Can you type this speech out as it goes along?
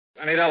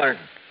$20.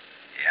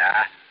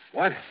 Yeah?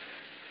 What?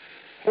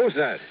 Who's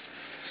that?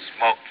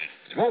 Smokey.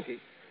 Smokey?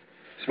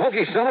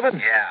 Smokey Sullivan?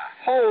 Yeah.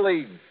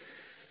 Holy...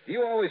 Do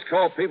you always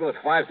call people at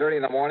 5:30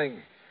 in the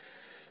morning?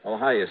 Oh,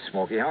 hiya,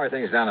 Smokey. How are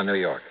things down in New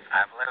York?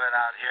 I'm living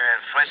out here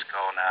in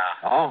Frisco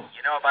now. Oh?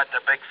 You know about the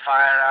big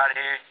fire out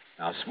here?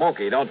 Now,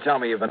 Smokey, don't tell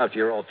me you've been up to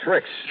your old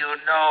tricks. You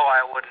know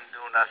I wouldn't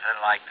do nothing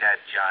like that,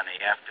 Johnny,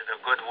 after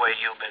the good way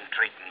you've been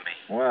treating me.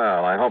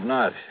 Well, I hope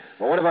not.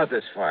 But what about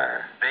this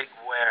fire? Big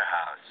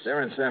warehouse.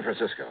 They're in San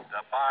Francisco.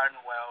 The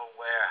Barnwell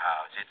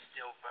warehouse. It's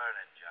still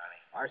burning, Johnny.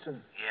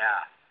 Arson?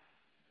 Yeah.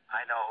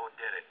 I know who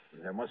did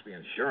it. There must be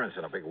insurance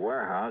in a big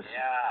warehouse.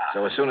 Yeah.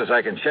 So as soon as I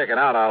can check it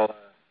out, I'll...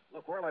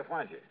 Look, where'll I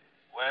find you?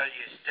 Where'll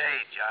you stay,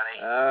 Johnny?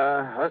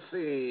 Let's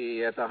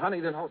see. At the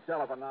Huntington Hotel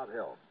up on Nob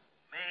Hill.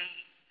 Me?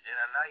 In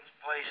a nice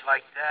place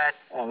like that?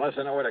 Oh, unless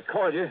I know where to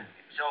call you.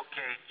 It's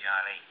okay,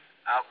 Johnny.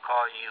 I'll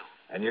call you.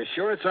 And you're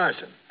sure it's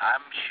arson?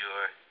 I'm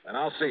sure. Then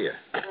I'll see you.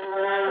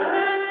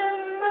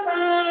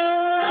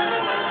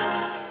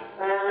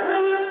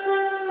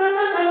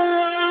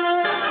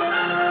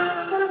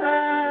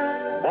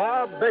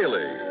 Bob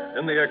Bailey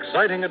in the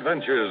exciting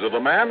adventures of the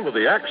man with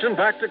the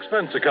action-packed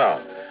expense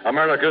account.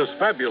 America's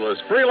fabulous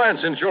freelance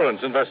insurance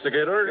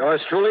investigator.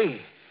 Yours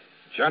truly,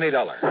 Johnny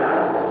Dollar.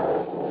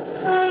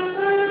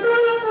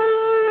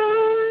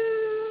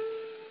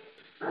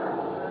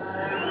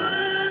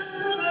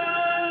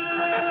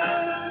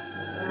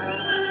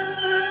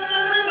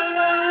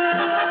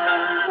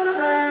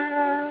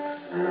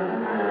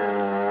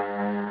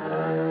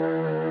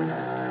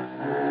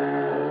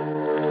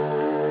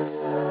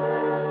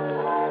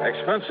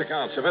 Expense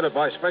account submitted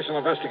by Special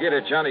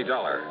Investigator Johnny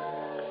Dollar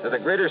to the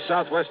Greater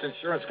Southwest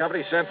Insurance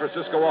Company, San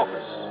Francisco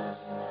office.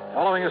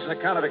 Following is an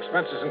account of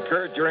expenses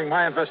incurred during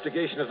my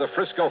investigation of the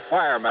Frisco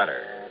fire matter.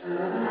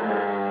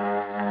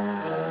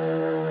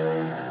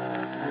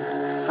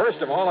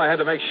 First of all, I had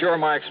to make sure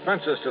my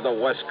expenses to the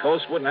West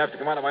Coast wouldn't have to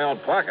come out of my own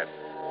pocket.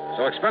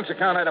 So expense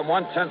account item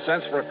 1, 10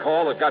 cents for a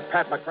call that got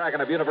Pat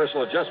McCracken of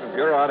Universal Adjustment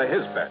Bureau out of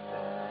his bed.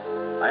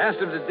 I asked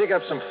him to dig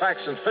up some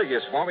facts and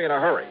figures for me in a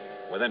hurry.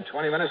 Within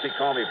 20 minutes, he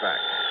called me back.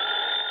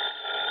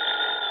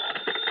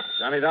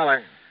 Johnny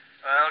Dollar.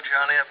 Well,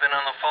 Johnny, I've been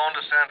on the phone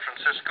to San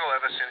Francisco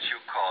ever since you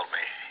called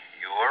me.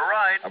 You were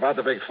right. About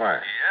the big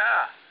fire.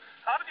 Yeah.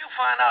 How did you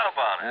find out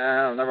about it?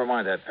 Well, never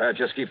mind that, Pat.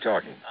 Just keep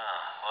talking.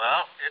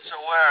 Well, it's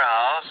a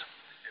warehouse.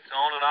 It's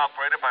owned and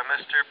operated by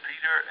Mr.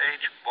 Peter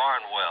H.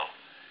 Barnwell.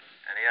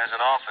 And he has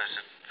an office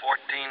at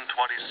 1427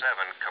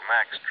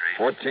 Camac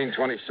Street.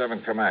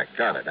 1427 Camac.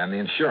 Got it. And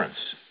the insurance?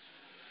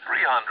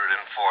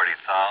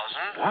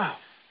 $340,000. Wow.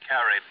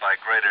 Carried by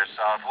Greater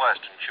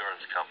Southwest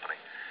Insurance Company.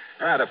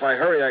 Pat, if I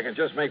hurry, I can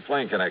just make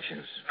plane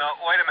connections. No,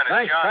 wait a minute,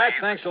 Thanks, Johnny. Pat.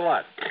 Thanks a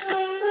lot.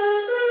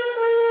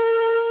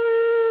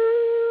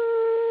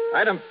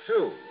 Item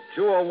 2,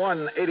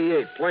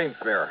 20188 plane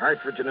fare,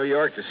 Hartford to New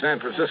York to San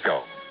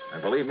Francisco.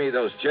 And believe me,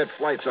 those jet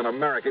flights on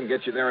American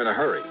get you there in a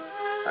hurry.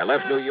 I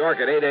left New York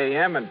at 8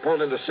 a.m. and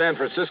pulled into San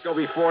Francisco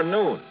before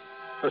noon.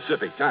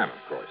 Pacific time, of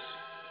course.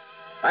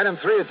 Item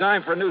 3, a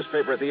dime for a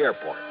newspaper at the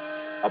airport.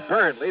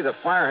 Apparently, the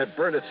fire had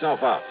burned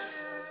itself out.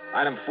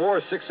 Item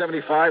 4,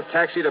 675,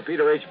 taxi to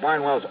Peter H.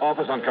 Barnwell's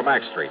office on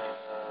Camac Street.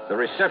 The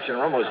reception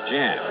room was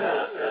jammed.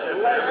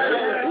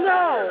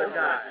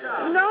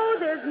 No,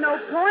 there's no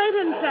point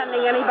in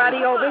sending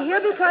anybody over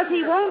here because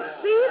he won't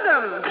see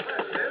them.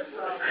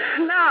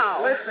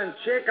 Now. Listen,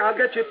 chick, I'll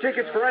get you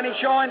tickets for any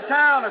show in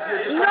town if you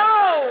just... No!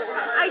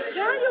 I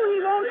tell you,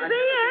 he won't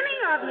see any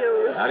of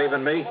you. Not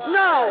even me?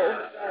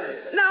 No.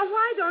 Now,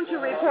 why don't you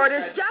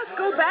reporters just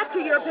go back to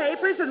your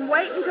papers and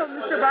wait until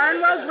Mr.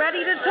 Barnwell's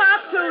ready to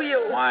talk to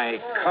you? My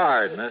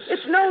card, miss.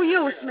 It's no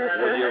use,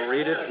 mister. Would you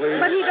read it, please?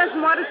 But he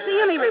doesn't want to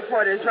see any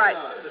reporters, right?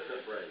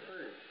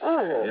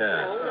 Oh.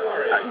 Yeah.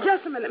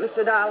 Just a minute,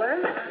 Mr. Dollar.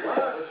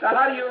 Now,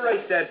 how do you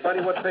rate that,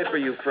 buddy? What paper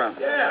you from?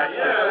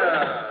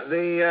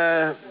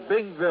 The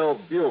Bingville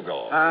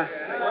Bugle. Huh?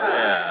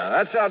 Yeah,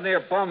 that's out near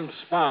Bum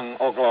Spung,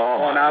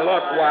 Oklahoma. Oh, now,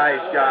 look, wise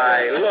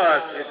guy.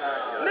 Look.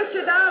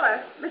 Mr.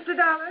 Dollar. Mr.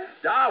 Dollar.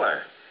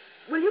 Dollar?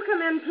 Will you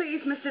come in,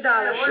 please, Mr.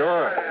 Dollar?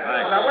 Sure.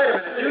 Thanks. Now, wait a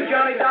minute. You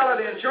Johnny Dollar,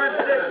 the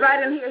insurance dick?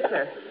 Right in here,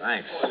 sir.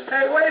 Thanks.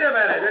 Hey, wait a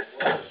minute.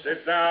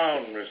 Sit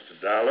down, Mr.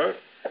 Dollar.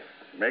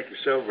 Make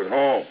yourself at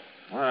home.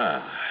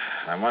 Well,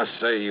 I must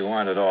say you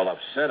weren't at all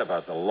upset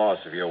about the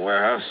loss of your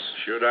warehouse.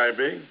 Should I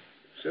be?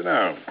 Sit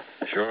down.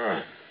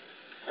 Sure.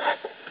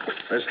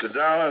 Mr.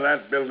 Dollar,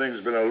 that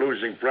building's been a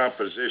losing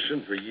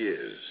proposition for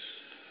years.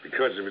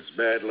 Because of its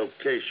bad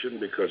location,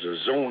 because of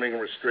zoning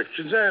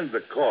restrictions, and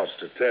the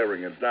cost of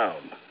tearing it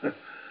down.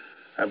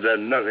 I've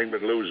done nothing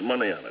but lose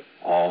money on it.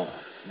 Oh?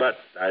 But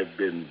I've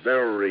been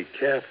very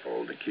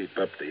careful to keep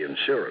up the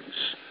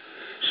insurance.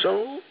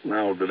 So,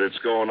 now that it's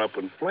gone up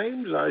in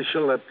flames, I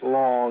shall at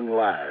long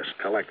last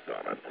collect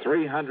on it.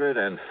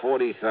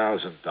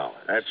 $340,000.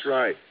 That's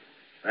right.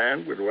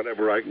 And with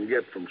whatever I can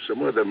get from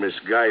some other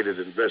misguided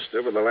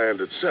investor for the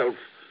land itself,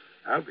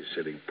 I'll be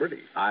sitting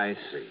pretty. I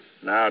see.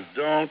 Now,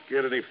 don't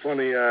get any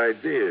funny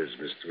ideas,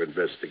 Mr.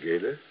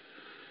 Investigator.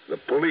 The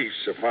police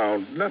have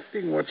found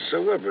nothing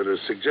whatsoever to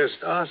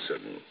suggest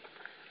arson.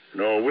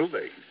 Nor will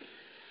they.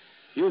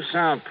 You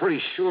sound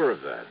pretty sure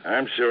of that.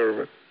 I'm sure of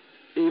it.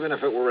 Even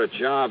if it were a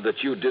job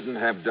that you didn't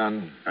have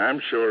done. I'm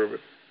sure of it.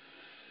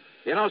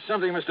 You know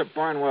something, Mr.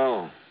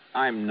 Barnwell?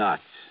 I'm not.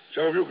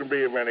 So if you can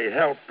be of any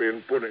help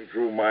in putting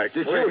through my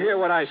Did claim... you hear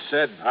what I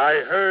said?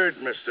 I heard,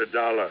 Mr.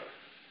 Dollar.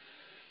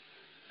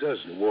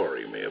 Doesn't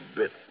worry me a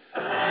bit.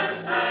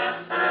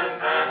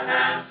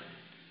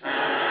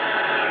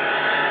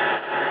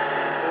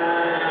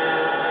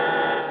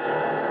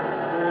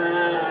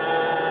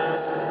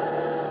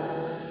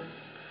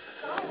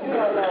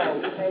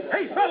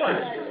 Hey,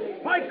 fellas!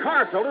 My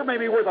car filter may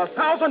be worth $1,000.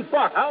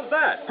 How's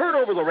that? Heard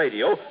over the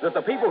radio that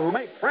the people who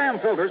make Fram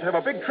filters have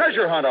a big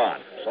treasure hunt on.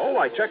 So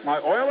I checked my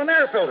oil and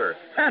air filter.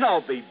 And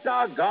I'll be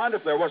doggone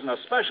if there wasn't a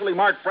specially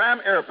marked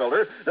Fram air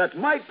filter that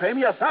might pay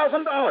me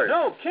 $1,000.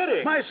 No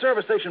kidding. My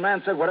service station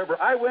man said whatever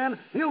I win,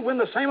 he'll win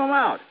the same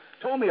amount.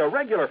 Told me a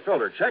regular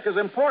filter check is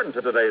important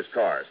to today's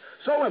cars.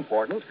 So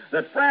important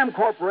that Fram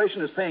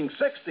Corporation is paying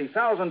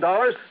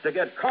 $60,000 to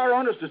get car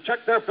owners to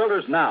check their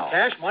filters now.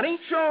 Cash money?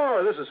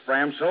 Sure. This is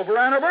Fram's silver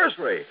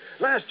anniversary.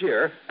 Last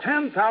year,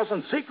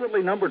 10,000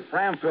 secretly numbered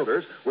Fram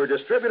filters were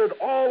distributed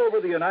all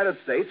over the United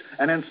States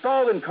and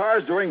installed in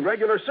cars during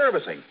regular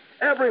servicing.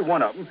 Every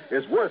one of them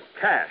is worth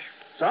cash,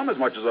 some as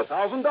much as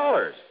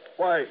 $1,000.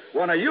 Why,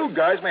 one of you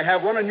guys may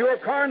have one in your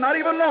car and not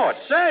even know it.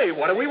 Say,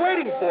 what are we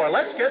waiting for?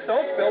 Let's get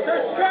those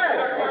filters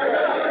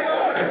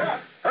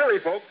checked. Hurry,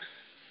 folks.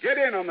 Get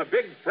in on the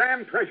big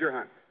Fram treasure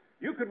hunt.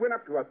 You could win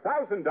up to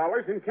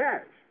 $1,000 in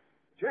cash.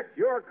 Check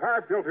your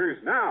car filters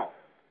now.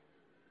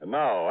 And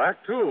now,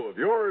 Act Two of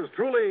yours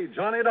truly,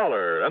 Johnny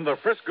Dollar and the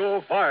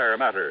Frisco Fire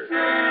Matter.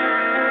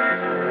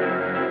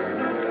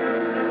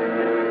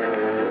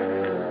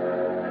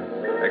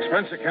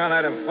 Expense account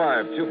item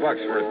 5, $2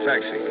 for a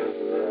taxi.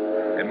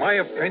 In my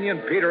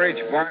opinion, Peter H.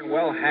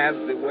 Barnwell had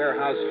the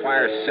warehouse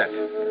fire set.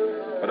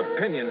 But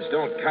opinions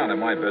don't count in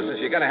my business.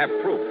 You gotta have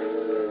proof.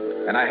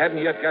 And I hadn't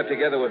yet got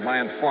together with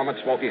my informant,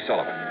 Smoky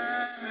Sullivan.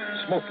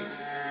 Smoky,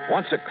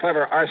 once a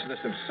clever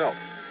arsonist himself.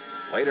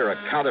 Later, a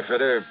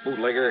counterfeiter,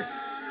 bootlegger,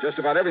 just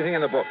about everything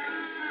in the book.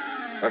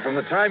 But from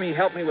the time he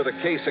helped me with a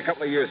case a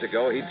couple of years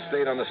ago, he'd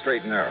stayed on the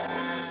straight and narrow.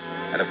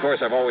 And, of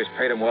course, I've always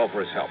paid him well for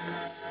his help.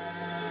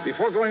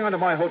 Before going on to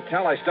my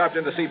hotel, I stopped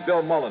in to see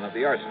Bill Mullen of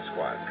the arson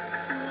squad.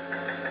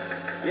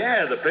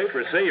 Yeah, the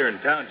papers say you're in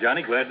town,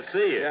 Johnny. Glad to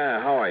see you.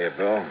 Yeah, how are you,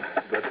 Bill?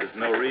 But there's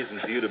no reason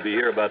for you to be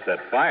here about that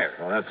fire.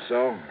 Well, that's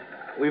so.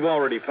 We've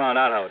already found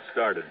out how it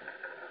started.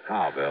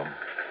 How, Bill?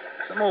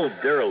 Some old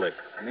derelict,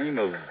 name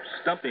of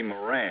Stumpy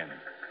Moran.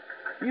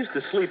 He used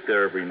to sleep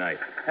there every night.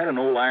 Had an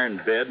old iron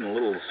bed and a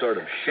little sort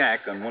of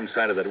shack on one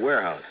side of that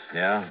warehouse.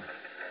 Yeah?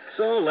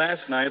 So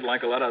last night,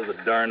 like a lot of the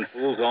darn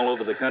fools all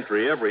over the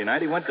country every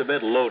night, he went to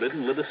bed loaded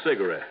and lit a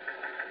cigarette.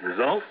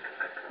 Result?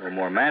 No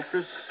more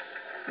mattress,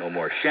 no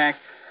more shack,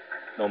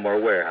 no more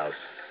warehouse.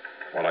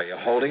 Well, are you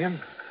holding him?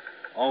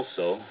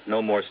 Also,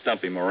 no more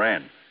Stumpy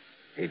Moran.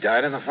 He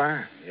died in the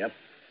fire? Yep.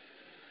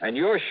 And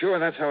you're sure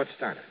that's how it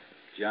started?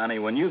 Johnny,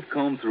 when you've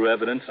combed through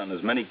evidence on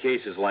as many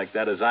cases like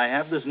that as I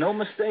have, there's no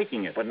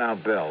mistaking it. But now,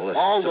 Bill, listen,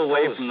 all the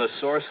way from the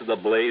source of the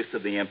blaze to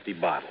the empty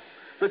bottle.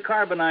 The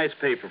carbonized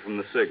paper from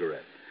the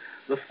cigarette.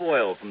 The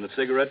foil from the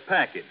cigarette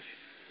package.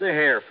 The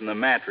hair from the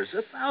mattress.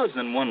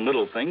 1,001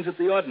 little things that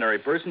the ordinary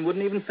person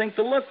wouldn't even think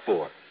to look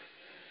for.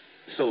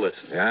 So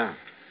listen. Yeah?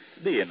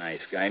 Be a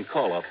nice guy and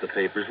call off the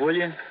papers, will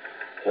you?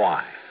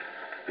 Why?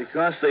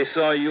 Because they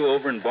saw you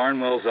over in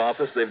Barnwell's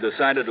office, they've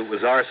decided it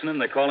was arson, and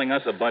they're calling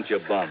us a bunch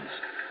of bums.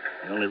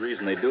 The only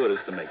reason they do it is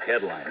to make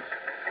headlines.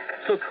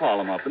 So call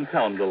them up and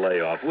tell them to lay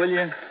off, will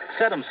you?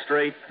 Set them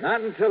straight.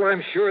 Not until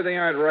I'm sure they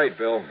aren't right,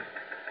 Bill.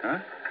 Huh?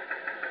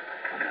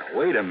 Now,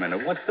 wait a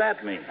minute. What's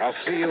that mean? I'll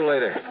see you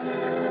later.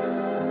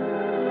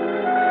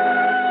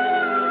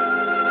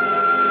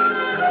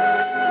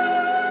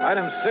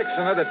 Item 6,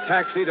 another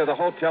taxi to the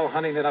Hotel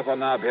Huntington up on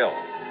Nob Hill.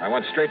 I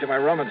went straight to my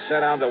room and sat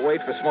down to wait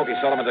for Smoky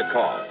Sullivan to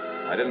call.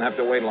 I didn't have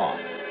to wait long.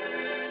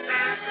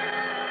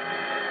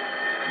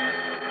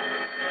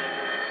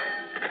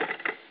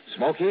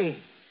 Smoky?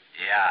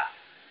 Yeah.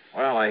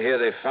 Well, I hear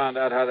they found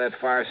out how that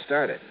fire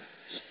started.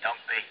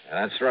 Stumpy.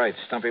 That's right,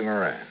 Stumpy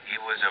Moran. He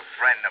was a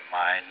friend of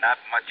mine. Not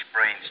much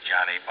brains,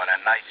 Johnny, but a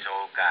nice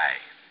old guy.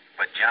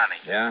 But Johnny.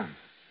 Yeah?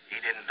 He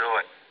didn't do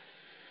it.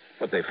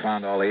 But they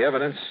found all the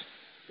evidence.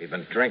 He'd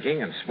been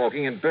drinking and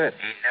smoking in bed.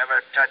 He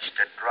never touched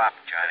a drop,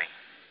 Johnny.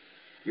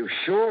 You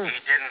sure?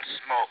 He didn't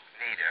smoke,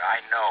 neither.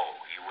 I know.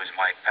 He was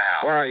my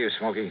pal. Where are you,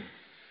 Smoky?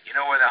 You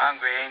know where the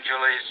Hungry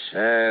Angel is?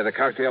 The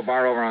cocktail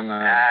bar over on the...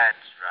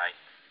 That's right.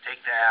 Take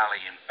the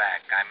alley and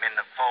back. I'm in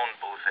the phone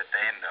booth at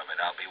the end of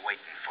it. I'll be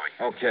waiting for you.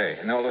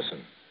 Okay. Now,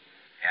 listen.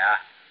 Yeah?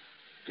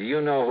 Do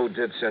you know who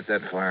did set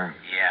that fire?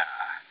 Yeah.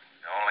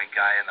 The only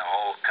guy in the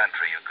whole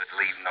country who could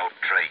leave no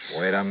trace.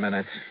 Wait a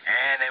minute.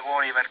 And they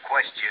won't even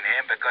question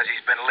him because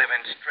he's been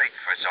living straight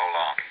for so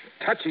long.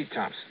 Touchy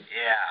Thompson.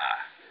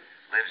 Yeah.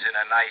 Lives in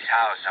a nice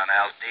house on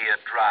Aldea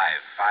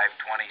Drive,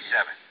 527.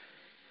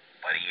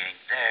 But he ain't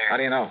there. How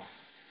do you know?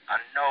 A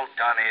note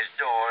on his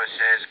door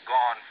says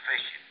gone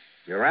fishing.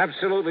 You're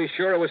absolutely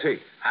sure it was he?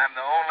 I'm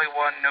the only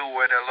one knew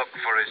where to look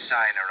for a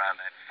sign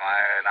around that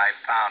fire, and I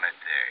found it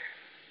there.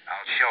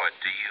 I'll show it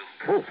to you.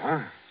 Proof,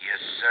 huh? Yes,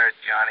 sir,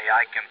 Johnny.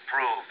 I can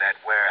prove that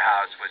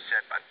warehouse was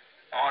set by...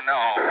 Oh,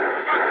 no.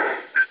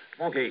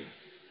 Smokey.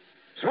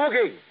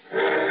 Smokey!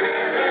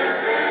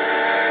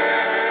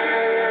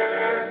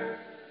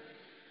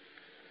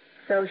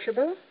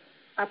 Sociable,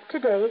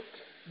 up-to-date,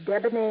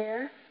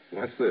 debonair.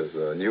 What's this,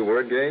 a new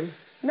word game?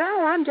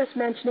 No, I'm just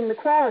mentioning the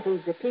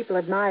qualities that people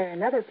admire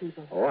in other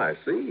people. Oh, I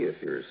see.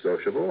 If you're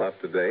sociable,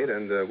 up-to-date,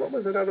 and what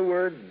was another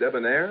word?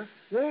 Debonair?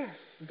 Yes,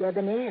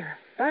 debonair.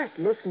 But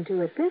listen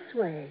to it this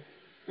way.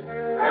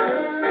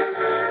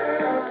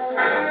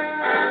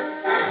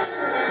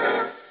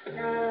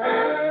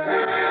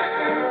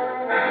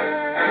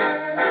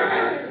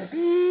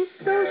 Be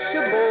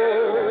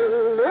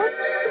sociable, look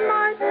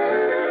smart,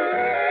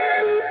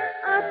 keep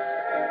up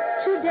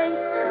to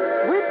date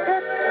with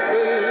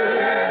Pepsi.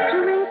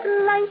 Drink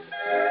light,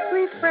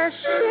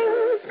 refreshing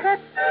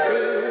Pepsi.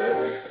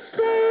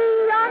 Stay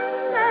young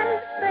and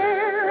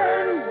fair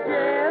and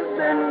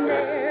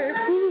debonair.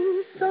 Be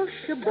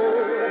sociable,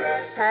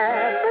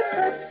 have a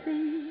Pepsi.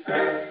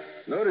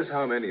 Notice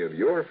how many of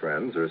your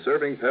friends are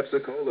serving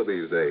Pepsi-Cola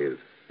these days.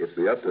 It's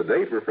the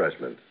up-to-date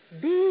refreshment.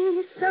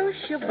 Be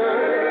sociable,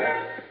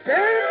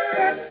 serve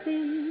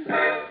Pepsi.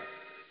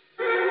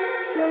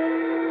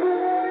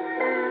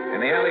 In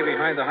the alley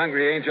behind the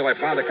Hungry Angel, I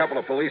found a couple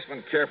of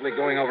policemen carefully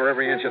going over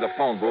every inch of the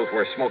phone booth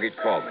where Smokey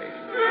called me.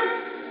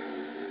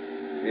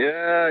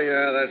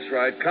 Yeah, that's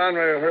right.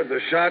 Conroy heard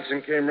the shots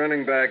and came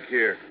running back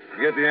here.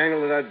 You get the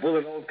angle of that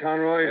bullet, old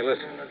Conroy? Hey,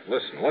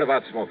 listen. What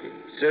about Smokey?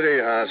 City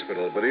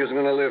hospital, but he isn't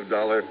going to live,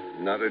 Dollar.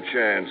 Not a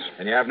chance.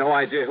 And you have no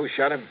idea who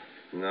shot him?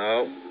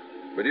 No.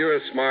 But you're a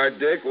smart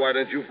dick. Why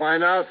don't you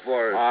find out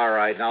for us? All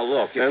right, now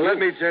look. And let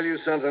me tell you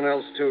something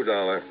else, too,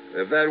 Dollar.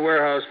 If that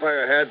warehouse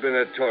fire had been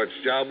a torch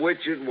job,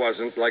 which it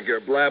wasn't, like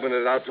you're blabbing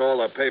it out to all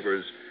the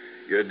papers,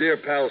 your dear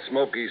pal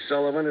Smokey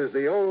Sullivan is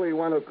the only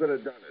one who could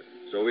have done it.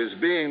 So his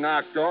being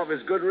knocked off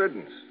is good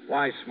riddance.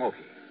 Why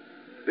Smokey?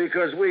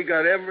 Because we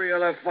got every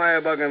other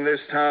firebug in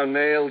this town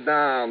nailed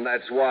down.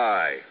 That's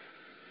why.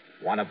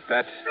 Want to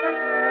bet?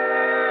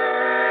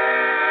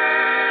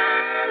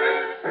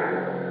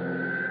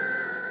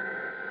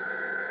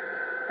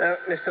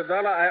 Mr.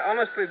 Dollar, I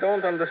honestly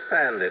don't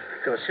understand it,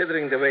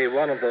 considering the way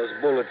one of those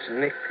bullets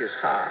nicked his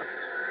heart.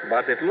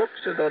 But it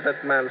looks as though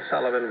that man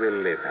Sullivan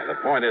will live. Now, the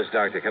point is,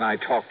 Doctor, can I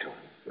talk to him?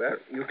 Well,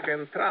 you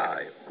can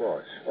try, of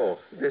course. Oh,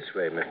 this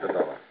way, Mr.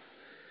 Dollar.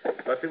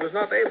 But he was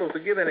not able to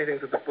give anything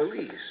to the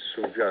police,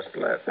 who just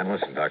left. And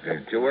listen, Doctor,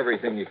 do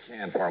everything you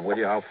can for him, will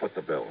you? I'll foot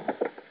the bill.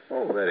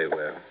 Oh, very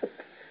well.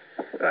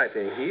 Right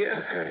in here.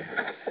 Okay.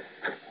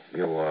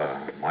 You,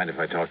 mind if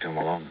I talk to him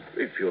alone?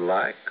 If you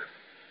like.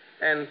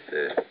 And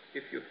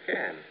if you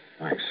can.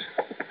 Thanks.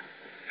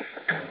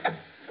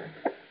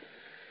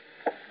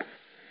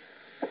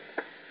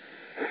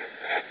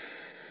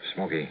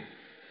 Smokey.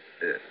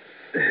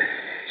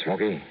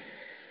 Smokey?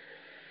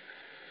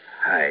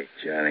 Hi,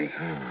 Johnny. Oh,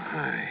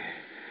 hi.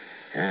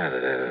 Yeah,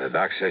 the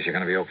doc says you're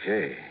going to be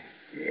okay.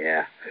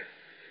 Yeah.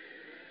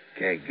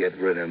 Can't get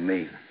rid of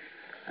me.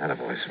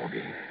 Attaboy,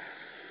 Smokey.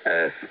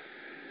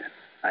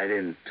 I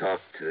didn't talk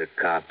to the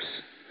cops.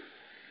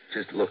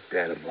 Just looked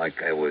at him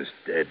like I was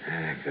dead.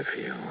 Good for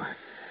you.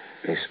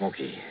 Hey,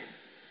 Smokey,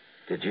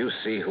 did you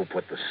see who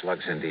put the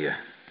slugs into you?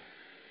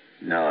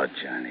 No,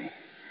 Johnny.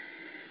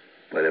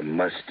 But it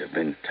must have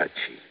been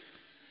Touchy.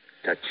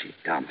 Touchy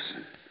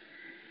Thompson.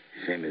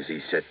 Same as he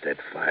set that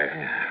fire.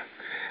 Yeah.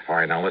 All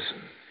right, now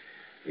listen.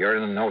 You're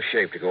in no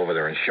shape to go over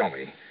there and show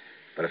me.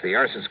 But if the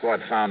arson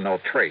squad found no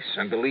trace,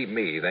 and believe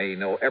me, they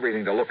know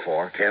everything to look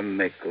for.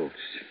 Chemicals.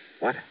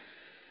 What?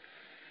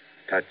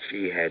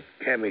 Touchy had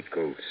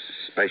chemicals,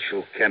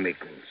 special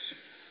chemicals.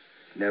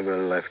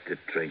 Never left a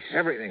trace.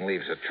 Everything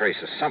leaves a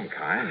trace of some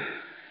kind.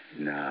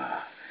 No.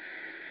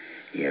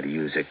 He had to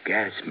use a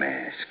gas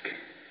mask.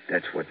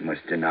 That's what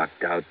must have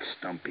knocked out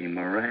Stumpy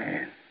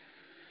Moran.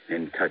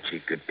 Then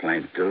Touchy could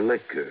plant the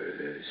liquor,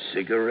 the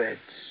cigarettes.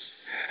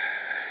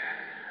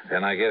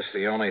 Then I guess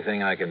the only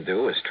thing I can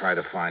do is try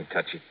to find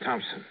Touchy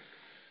Thompson.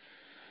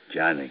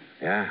 Johnny.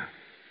 Yeah?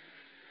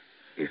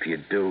 If you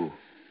do,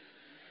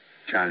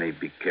 Johnny,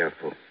 be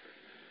careful.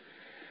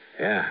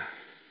 Yeah.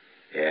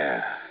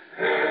 Yeah.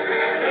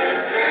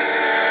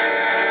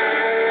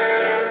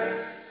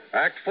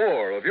 Act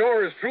 4 of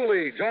yours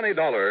truly, Johnny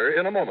Dollar,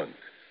 in a moment.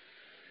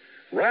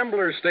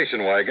 Rambler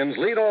station wagons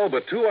lead all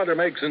but two other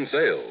makes in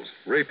sales.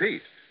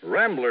 Repeat,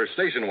 Rambler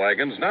station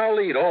wagons now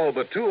lead all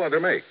but two other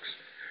makes.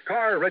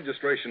 Car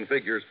registration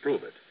figures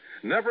prove it.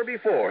 Never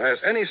before has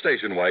any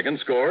station wagon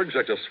scored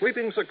such a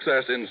sweeping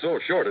success in so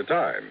short a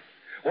time.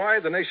 Why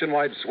the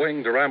nationwide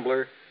swing to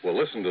Rambler? Well,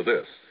 listen to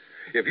this.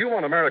 If you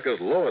want America's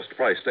lowest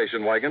price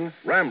station wagon,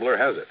 Rambler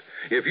has it.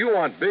 If you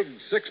want big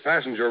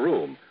 6-passenger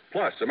room,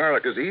 plus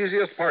America's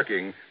easiest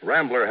parking,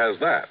 Rambler has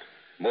that.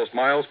 Most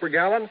miles per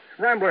gallon?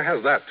 Rambler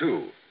has that,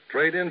 too.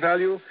 Trade-in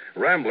value?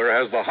 Rambler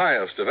has the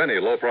highest of any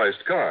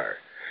low-priced car.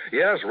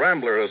 Yes,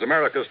 Rambler is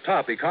America's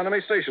top economy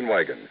station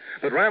wagon.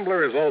 But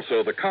Rambler is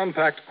also the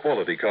compact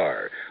quality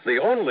car, the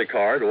only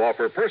car to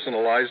offer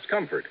personalized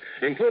comfort,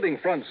 including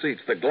front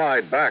seats that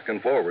glide back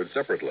and forward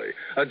separately,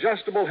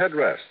 adjustable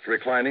headrests,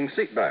 reclining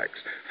seat backs,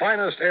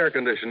 finest air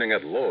conditioning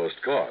at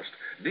lowest cost,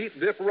 deep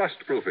dip rust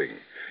proofing.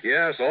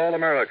 Yes, all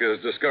America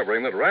is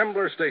discovering that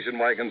Rambler station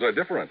wagons are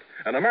different,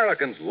 and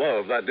Americans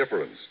love that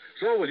difference.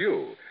 So will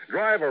you.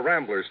 Drive a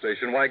Rambler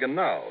station wagon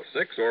now,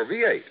 6 or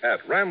V8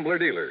 at Rambler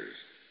dealers.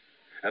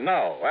 And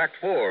now, Act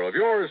 4 of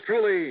yours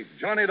truly,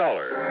 Johnny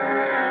Dollar.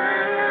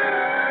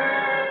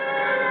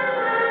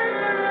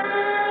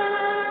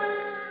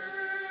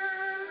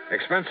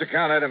 Expense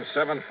account item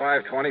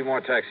 7520, more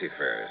taxi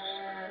fares.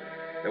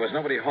 There was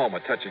nobody home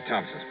at Touchy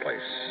Thompson's place.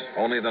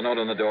 Only the note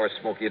on the door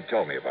Smokey had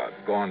told me about.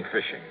 Gone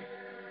fishing.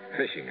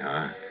 Fishing,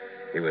 huh?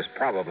 He was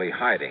probably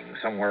hiding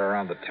somewhere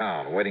around the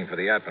town, waiting for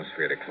the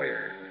atmosphere to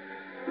clear.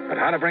 But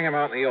how to bring him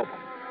out in the open?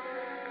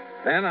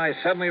 Then I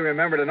suddenly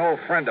remembered an old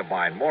friend of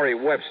mine, Maury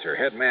Webster,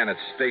 head man at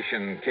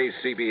station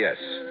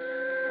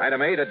KCBS. I'd have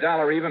made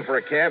 $1 even for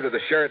a cab to the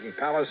Sheraton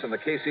Palace and the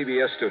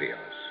KCBS studios.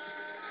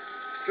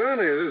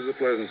 Johnny, this is a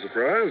pleasant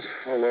surprise,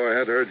 although I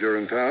had heard you're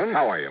in town.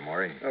 How are you,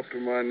 Maury? Up to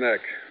my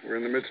neck. We're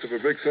in the midst of a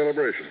big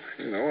celebration.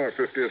 You know, our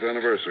 50th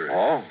anniversary.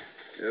 Oh?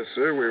 Yes,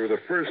 sir. We were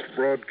the first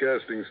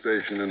broadcasting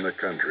station in the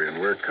country, and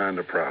we're kind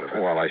of proud of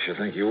it. Well, I should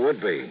think you would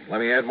be.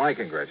 Let me add my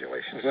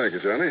congratulations. Well, thank you,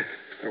 Johnny.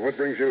 What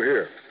brings you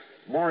here?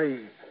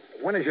 Maury,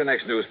 when is your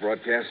next news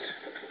broadcast?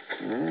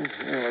 Well,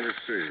 let me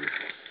see.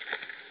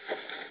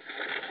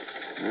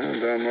 Well,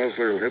 Don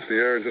Mosley will hit the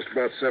air in just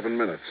about 7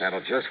 minutes.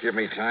 That'll just give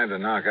me time to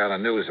knock out a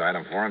news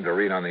item for him to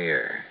read on the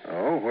air.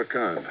 Oh, what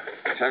kind?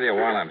 Tell you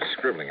while I'm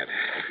scribbling it,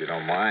 if you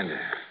don't mind.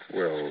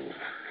 Well,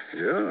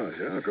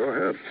 yeah, go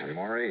ahead. And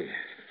Maury,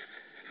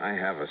 I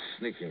have a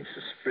sneaking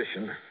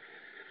suspicion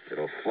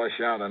it'll flush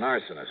out an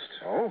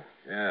arsonist. Oh?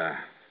 Yeah,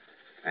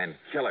 and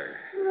killer.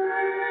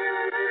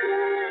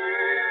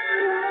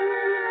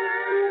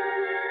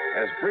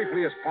 As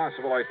briefly as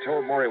possible, I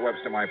told Maury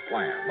Webster my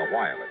plan, the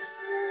why of it.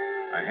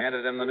 I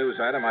handed him the news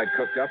item I'd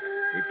cooked up.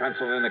 He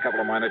penciled in a couple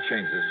of minor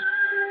changes,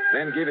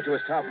 then gave it to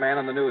his top man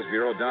on the news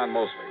bureau, Don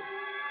Mosley.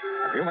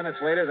 A few minutes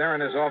later, there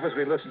in his office,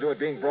 we listened to it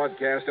being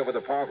broadcast over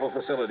the powerful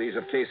facilities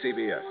of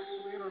KCBS.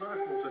 The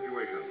international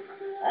situation.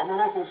 On the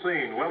local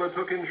scene, well, it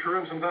took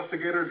insurance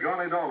investigator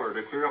Johnny Dollar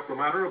to clear up the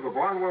matter of the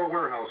Barnwell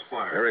warehouse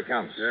fire. Here it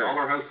comes. Yeah.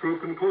 Dollar has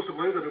proved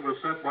conclusively that it was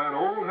set by an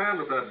old hand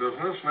at that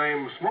business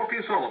named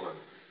Smokey Sullivan.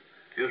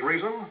 His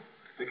reason?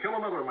 To kill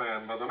another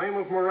man by the name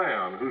of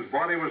Moran, whose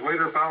body was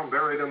later found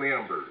buried in the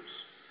embers.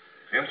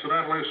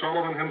 Incidentally,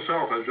 Sullivan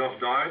himself has just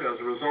died as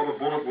a result of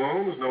bullet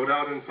wounds, no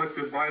doubt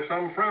inflicted by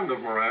some friend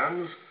of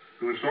Moran's,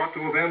 who sought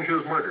to avenge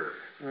his murder.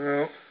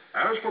 Well,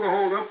 as for the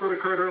holdup that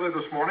occurred early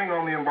this morning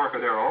on the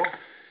Embarcadero...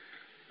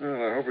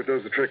 Well, I hope it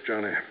does the trick,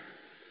 Johnny.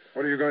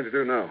 What are you going to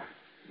do now?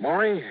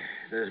 Maury,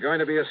 there's going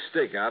to be a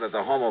stakeout at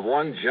the home of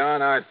one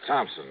John R.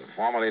 Thompson,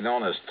 formerly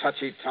known as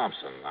Touchy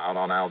Thompson, out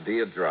on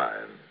Aldea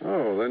Drive.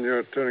 Oh, then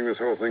you're turning this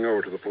whole thing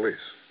over to the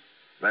police.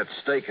 That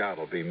stakeout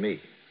will be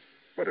me.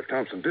 But if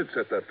Thompson did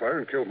set that fire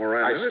and kill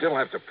Moran... I still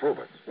have to prove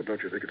it. Well,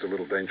 don't you think it's a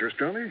little dangerous,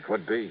 Johnny?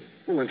 Could be.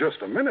 Well, in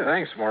just a minute.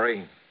 Thanks,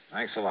 Maury.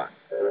 Thanks a lot.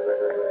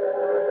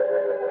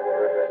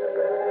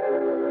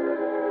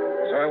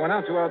 So I went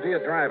out to Aldea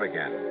Drive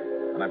again.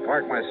 And I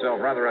parked myself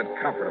rather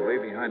uncomfortably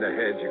behind a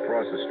hedge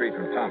across the street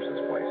from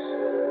Thompson's place.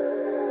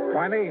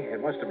 Finally,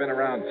 it must have been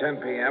around 10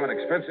 p.m., an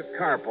expensive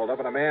car pulled up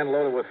and a man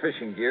loaded with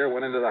fishing gear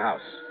went into the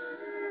house.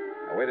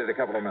 I waited a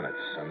couple of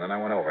minutes, and then I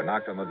went over,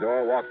 knocked on the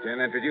door, walked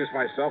in, introduced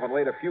myself, and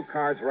laid a few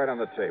cards right on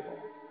the table.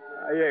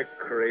 You're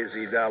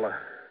crazy, Dollar.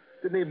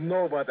 Didn't even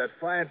know about that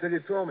fire until you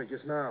told me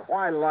just now.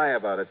 Why lie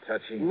about it,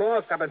 Touchy?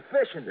 Look, I've been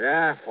fishing.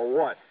 Yeah, for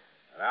what?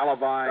 An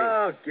alibi?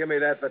 Oh, give me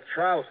that for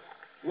trout.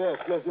 Look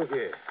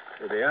here.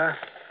 Here they are.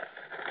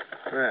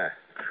 There,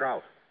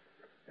 trout.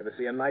 Ever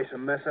see a nicer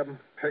mess of them?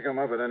 Pick 'em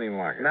up at any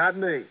market. Not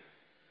me.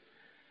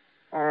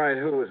 All right,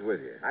 who was with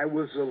you? I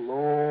was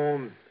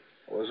alone.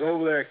 I was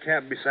over there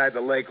camped beside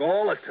the lake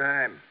all the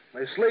time.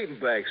 My sleeping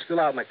bag's still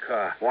out in the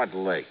car. What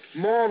lake?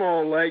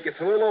 Mono Lake. It's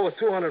a little over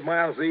 200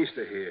 miles east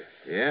of here.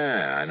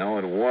 Yeah, I know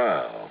it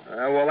well.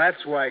 Well,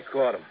 that's why I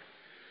caught him.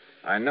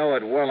 I know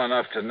it well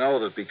enough to know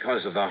that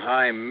because of the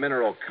high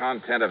mineral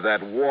content of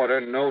that water,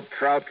 no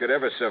trout could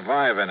ever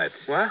survive in it.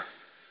 What?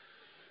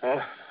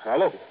 Oh,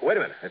 look, wait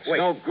a minute. It's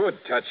no good,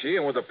 Touchy,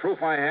 and with the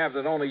proof I have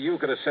that only you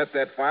could have set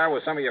that fire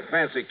with some of your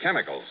fancy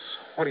chemicals.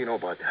 What do you know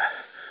about that?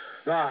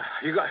 No,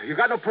 you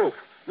got no proof.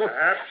 Look.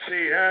 Perhaps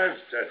he has,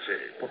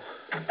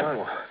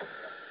 Touchy.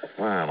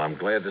 Well, I'm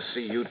glad to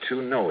see you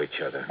two know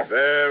each other.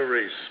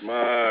 Very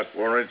smart,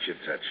 weren't you,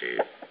 Touchy?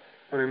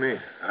 What do you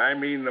mean? I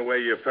mean the way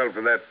you fell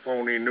for that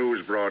phony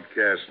news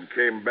broadcast and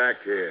came back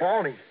here.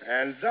 Phony?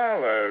 And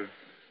Dollar,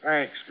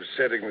 thanks for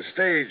setting the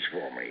stage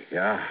for me.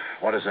 Yeah?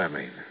 What does that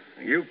mean?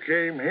 You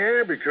came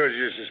here because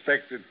you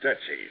suspected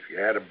Touchy. You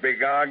had a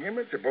big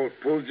argument. You both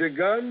pulled your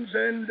guns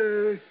and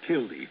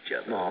killed each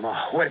other.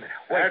 No. Wait a minute.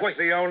 That's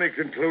the only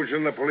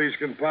conclusion the police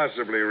can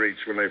possibly reach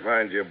when they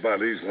find your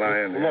bodies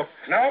lying there. Look.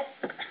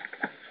 Nope.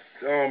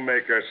 Don't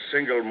make a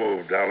single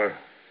move, Dollar.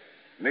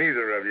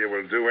 Neither of you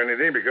will do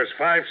anything because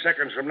 5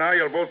 seconds from now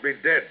you'll both be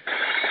dead.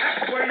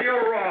 Well,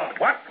 you're wrong.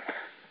 What?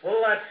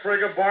 Pull that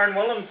trigger,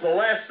 Barnwell, and it's the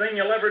last thing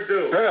you'll ever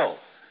do. Bill.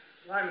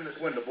 Climb in this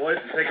window, boys,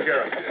 and take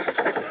care of it.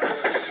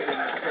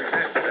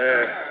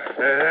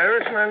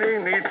 There isn't any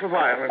need for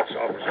violence,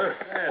 officer.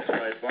 That's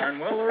right,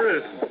 Barnwell, there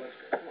isn't.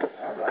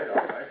 All right.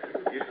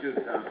 You too,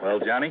 Tom. Well,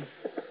 Johnny?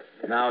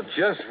 Now,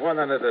 just what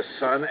under the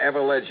sun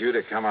ever led you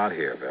to come out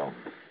here, Bill?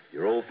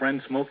 Your old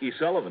friend Smokey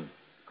Sullivan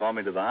called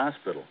me to the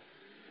hospital.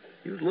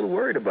 He was a little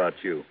worried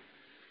about you.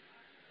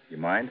 You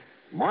mind?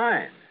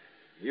 Mind?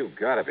 You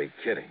gotta be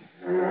kidding.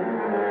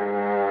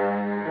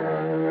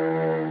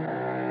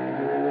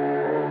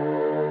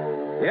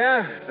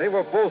 Yeah, they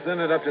were both in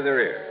it up to their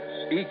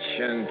ears.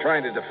 Each, in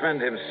trying to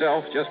defend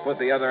himself, just put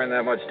the other in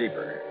there much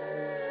deeper.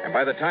 And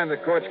by the time the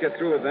courts get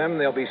through with them,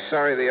 they'll be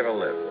sorry they ever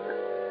lived.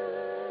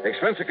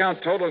 Expense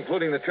account total,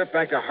 including the trip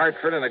back to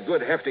Hartford and a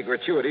good hefty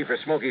gratuity for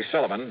Smokey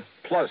Sullivan,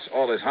 plus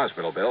all his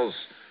hospital bills,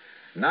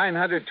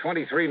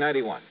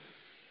 $923.91.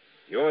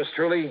 Yours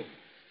truly,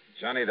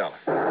 Johnny Dollar.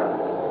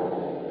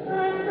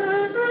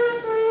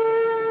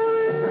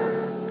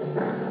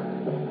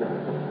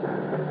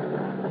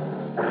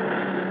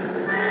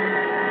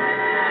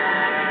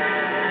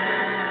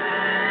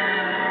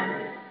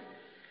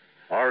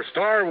 Our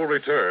star will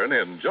return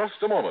in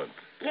just a moment.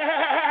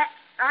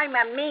 I'm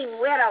a mean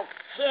widow,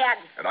 kid.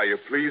 And are you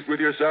pleased with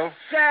yourself?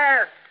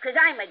 Sure, because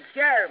I'm a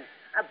germ.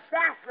 A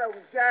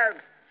bathroom germ.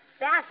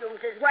 Bathrooms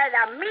is where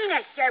the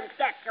meanest germs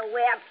get to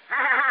live.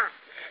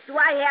 Do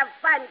I have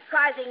fun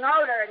causing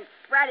odor and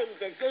spreading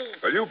disease?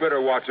 Well, you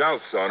better watch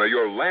out, son, or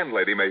your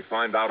landlady may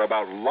find out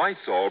about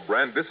Lysol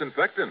brand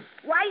disinfectant.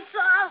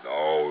 Lysol?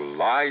 No,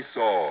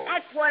 Lysol.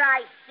 That's what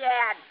I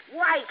said.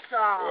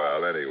 Lysol.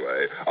 Well,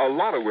 anyway, a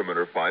lot of women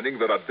are finding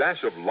that a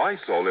dash of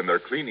Lysol in their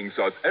cleaning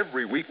suds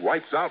every week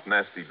wipes out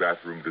nasty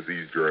bathroom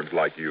disease germs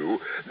like you,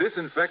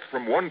 disinfects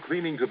from one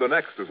cleaning to the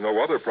next as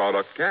no other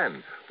product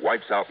can,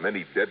 wipes out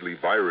many deadly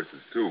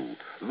viruses, too.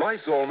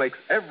 Lysol makes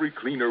every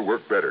cleaner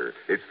work better.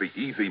 It's the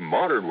easy,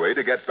 modern way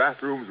to get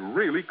bathrooms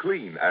really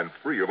clean and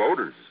free of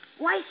odors.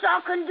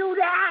 Lysol can do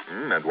that?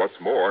 And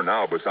what's more,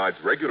 now, besides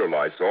regular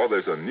Lysol,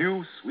 there's a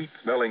new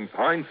sweet-smelling,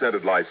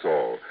 pine-scented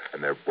Lysol,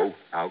 and they're both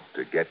out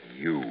to get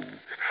you.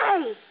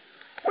 Hey,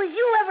 was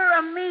you ever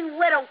a mean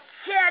little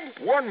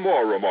kid? One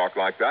more remark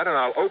like that, and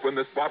I'll open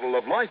this bottle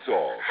of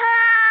Lysol. Help!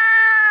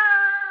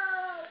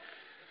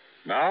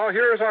 Now,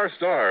 here's our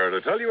star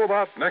to tell you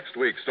about next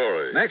week's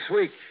story. Next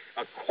week,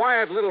 a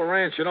quiet little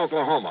ranch in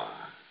Oklahoma.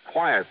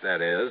 Quiet,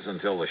 that is,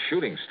 until the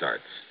shooting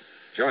starts.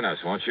 Join us,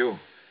 won't you?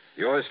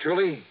 Yours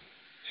truly,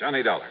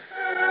 Johnny Dollar.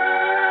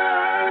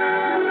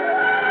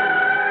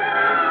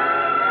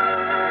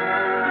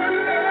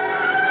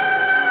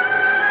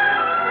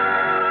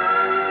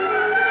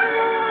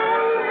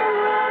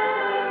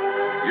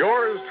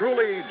 Yours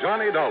truly,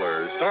 Johnny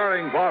Dollar,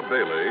 starring Bob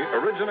Bailey,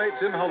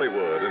 originates in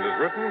Hollywood and is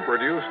written,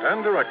 produced,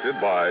 and directed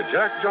by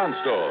Jack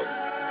Johnstone.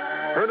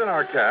 Heard in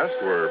our cast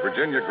were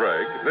Virginia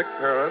Gregg, Vic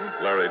Perrin,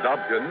 Larry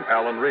Dobkin,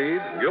 Alan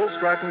Reed, Gil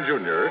Stratton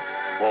Jr.,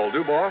 Paul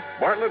Duboff,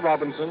 Bartlett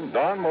Robinson,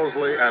 Don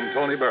Mosley, and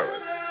Tony Barrett.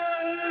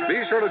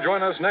 Be sure to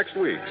join us next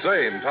week,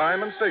 same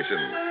time and station,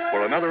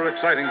 for another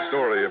exciting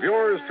story of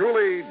yours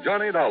truly,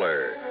 Johnny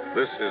Dollar.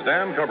 This is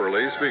Dan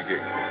Cumberly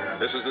speaking.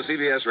 This is the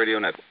CBS Radio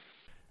Network.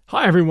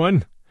 Hi,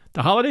 everyone.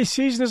 The holiday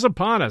season is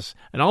upon us,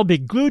 and I'll be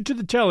glued to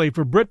the telly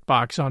for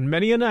BritBox on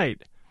many a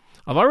night.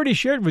 I've already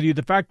shared with you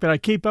the fact that I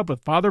keep up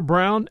with Father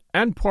Brown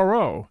and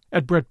Poirot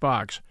at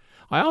BritBox.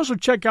 I also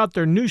check out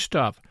their new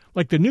stuff,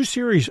 like the new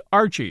series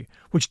Archie,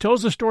 which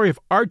tells the story of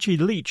Archie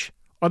Leach,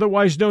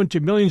 otherwise known to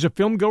millions of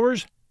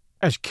filmgoers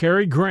as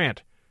Cary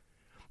Grant.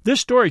 This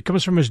story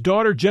comes from his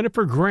daughter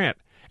Jennifer Grant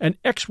and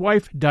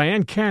ex-wife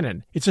Diane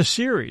Cannon. It's a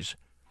series.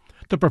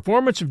 The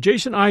performance of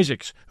Jason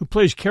Isaacs, who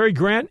plays Cary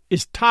Grant,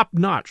 is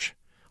top-notch.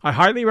 I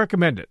highly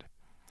recommend it.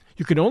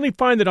 You can only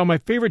find it on my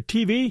favorite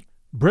TV,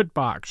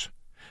 BritBox.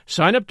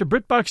 Sign up to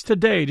BritBox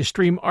today to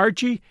stream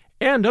Archie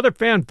and other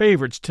fan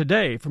favorites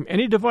today from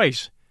any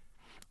device.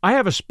 I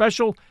have a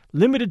special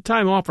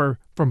limited-time offer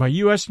for my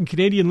U.S. and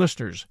Canadian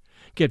listeners.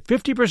 Get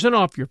 50%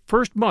 off your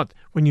first month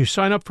when you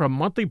sign up for a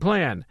monthly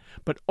plan,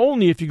 but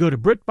only if you go to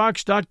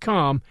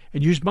BritBox.com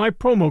and use my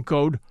promo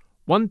code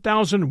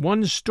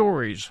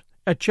 1001stories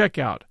at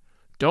checkout.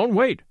 Don't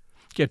wait.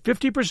 Get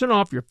 50%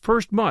 off your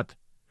first month.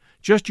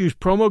 Just use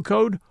promo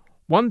code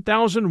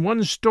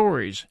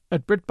 1001stories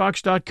at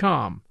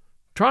BritBox.com.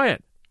 Try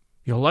it.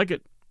 You'll like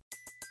it.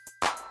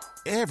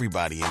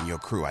 Everybody in your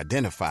crew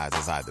identifies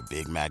as either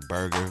Big Mac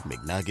Burger,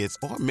 McNuggets,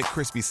 or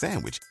McCrispy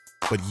Sandwich.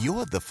 But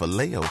you're the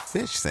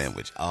Filet-O-Fish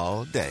Sandwich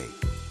all day.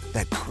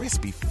 That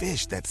crispy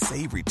fish, that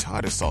savory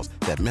tartar sauce,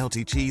 that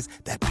melty cheese,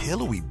 that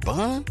pillowy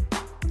bun.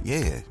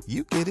 Yeah,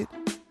 you get it.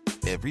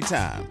 Every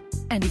time.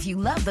 And if you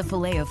love the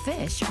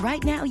Filet-O-Fish,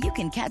 right now you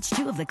can catch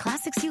two of the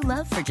classics you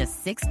love for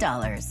just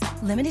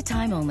 $6. Limited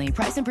time only.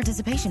 Price and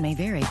participation may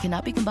vary.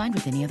 Cannot be combined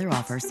with any other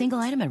offer. Single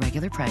item at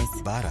regular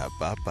price.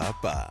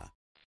 Ba-da-ba-ba-ba.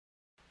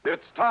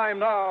 It's time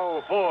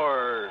now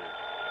for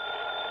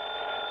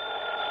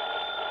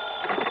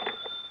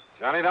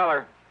Johnny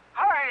Dollar.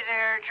 Hi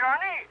there,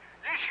 Johnny.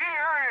 This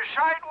here is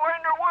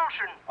Sidewinder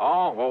Wilson.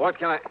 Oh, well, what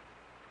can I...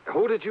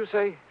 Who did you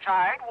say?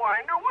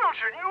 Sidewinder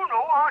Wilson, you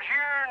know, out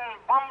here in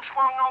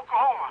Bumswung,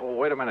 Oklahoma. Oh,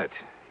 wait a minute.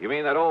 You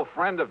mean that old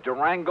friend of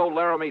Durango,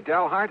 Laramie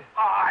Dalhart?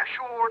 I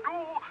sure do.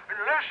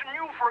 Unless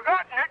you've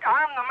forgotten it,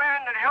 I'm the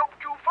man that helped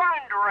you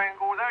find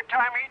Durango that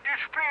time he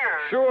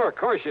disappeared. Sure, of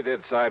course you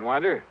did,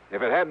 Sidewinder.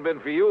 If it hadn't been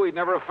for you, we'd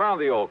never have found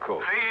the old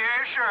coat.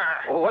 Yes,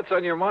 sir. Well, what's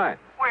on your mind?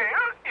 Well,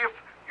 if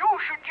you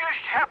should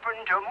just happen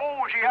to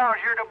mosey out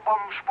here to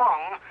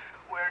Bumspung,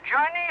 well,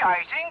 Johnny,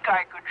 I think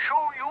I could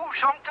show you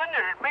something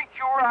that'd make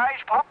your eyes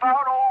pop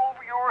out all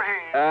over your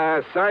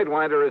head.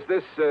 Sidewinder, is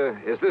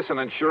this an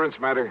insurance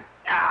matter?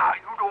 Now,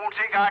 you don't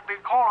think I'd be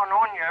calling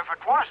on you if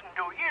it wasn't,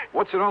 do you?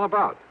 What's it all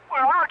about?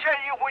 Well, I'll tell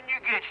you when you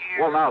get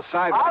here. Well, now,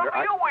 Sidewinder,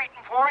 I'll be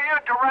waiting for you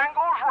at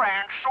Durango's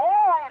ranch. So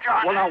long,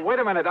 Johnny. Well, now, wait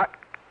a minute.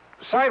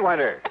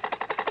 Sidewinder.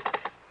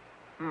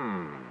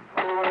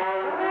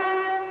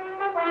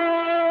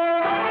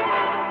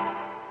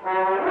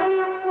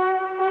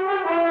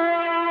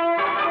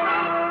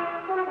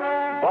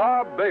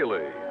 Bob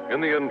Bailey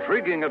in the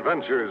intriguing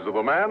adventures of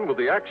a man with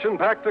the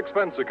action-packed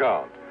expense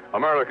account.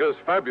 America's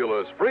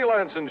fabulous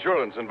freelance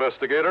insurance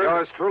investigator.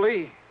 Yours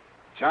truly,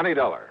 Johnny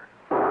Dollar.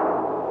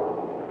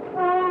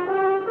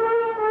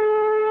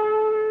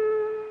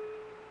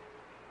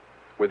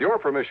 With your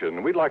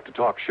permission, we'd like to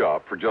talk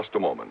shop for just a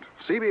moment.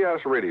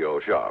 CBS Radio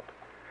Shop.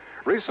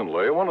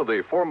 Recently, one of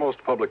the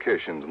foremost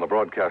publications in the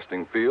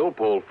broadcasting field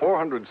polled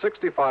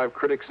 465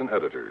 critics and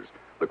editors.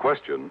 The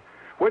question,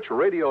 which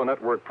radio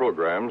network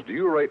programs do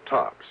you rate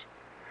tops?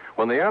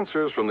 When the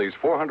answers from these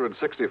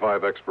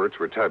 465 experts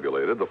were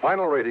tabulated, the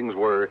final ratings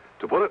were,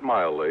 to put it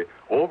mildly,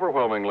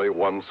 overwhelmingly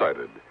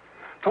one-sided.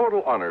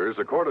 Total honors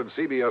accorded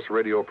CBS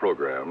radio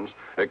programs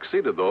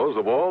exceeded those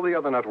of all the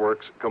other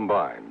networks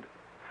combined.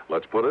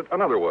 Let's put it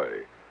another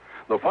way.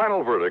 The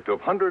final verdict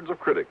of hundreds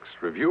of critics,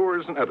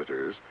 reviewers, and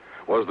editors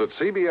was that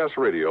CBS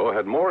Radio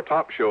had more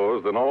top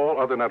shows than all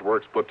other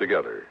networks put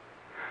together.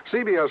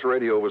 CBS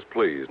Radio was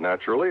pleased,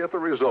 naturally, at the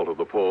result of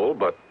the poll,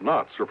 but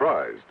not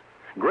surprised.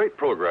 Great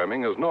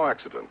programming is no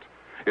accident.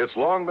 It's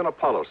long been a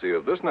policy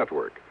of this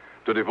network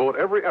to devote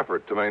every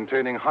effort to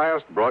maintaining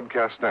highest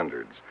broadcast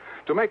standards,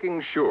 to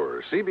making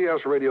sure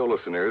CBS Radio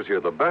listeners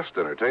hear the best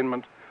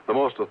entertainment, the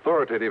most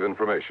authoritative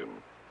information.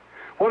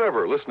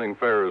 Whatever listening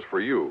fare is for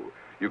you,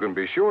 you can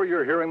be sure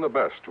you're hearing the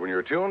best when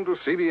you're tuned to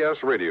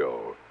CBS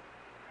Radio.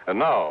 And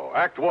now,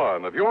 Act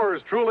One of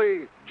yours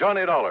truly,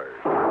 Johnny Dollar.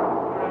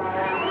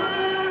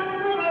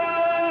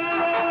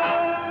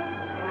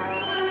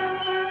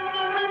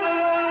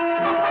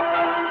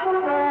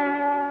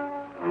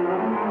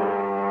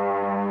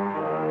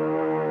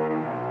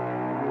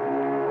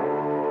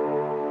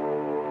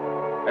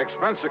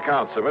 Expense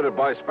account submitted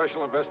by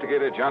Special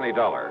Investigator Johnny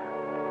Dollar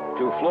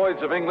to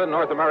Floyd's of England,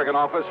 North American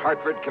Office,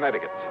 Hartford,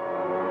 Connecticut.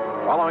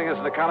 Following is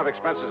an account of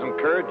expenses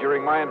incurred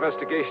during my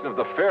investigation of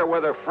the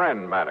Fairweather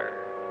Friend matter.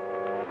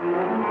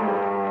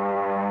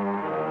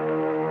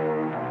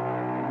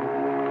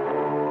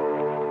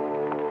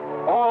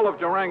 All of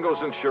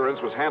Durango's insurance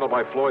was handled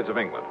by Floyd's of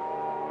England,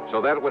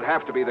 so that would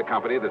have to be the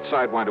company that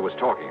Sidewinder was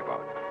talking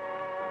about.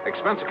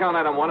 Expense account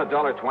item 1,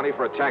 $1.20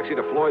 for a taxi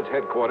to Floyd's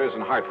headquarters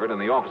in Hartford in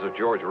the office of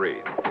George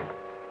Reed.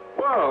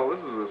 Well, this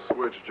is a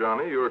switch,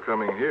 Johnny. You're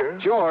coming here.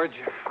 George,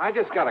 I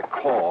just got a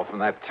call from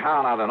that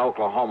town out in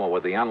Oklahoma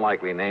with the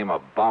unlikely name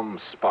of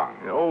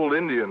Bumspung. The old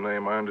Indian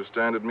name, I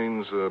understand. It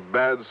means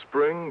bad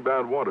spring,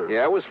 bad water.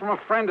 Yeah, it was from a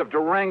friend of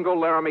Durango,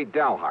 Laramie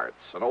Dalhart's,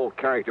 an old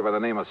character by the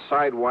name of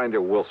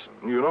Sidewinder Wilson.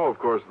 You know, of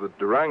course, that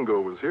Durango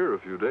was here a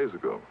few days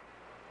ago.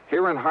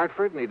 Here in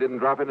Hartford, and he didn't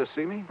drop in to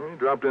see me? He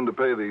dropped in to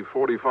pay the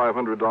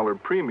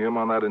 $4,500 premium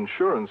on that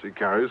insurance he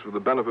carries for the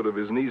benefit of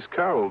his niece,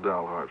 Carol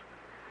Dalhart.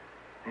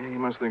 Yeah, he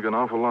must think an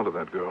awful lot of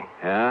that girl.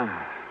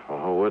 Yeah? Well,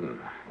 who wouldn't?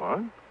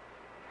 What?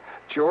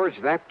 George,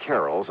 that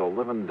Carol's a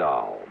living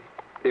doll.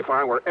 If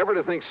I were ever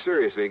to think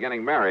seriously of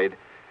getting married,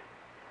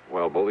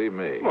 well, believe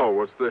me. Oh,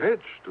 what's the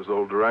hitch? Does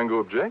old Durango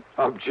object?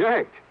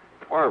 Object?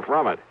 Far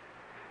from it.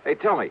 Hey,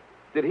 tell me,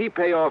 did he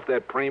pay off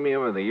that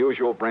premium in the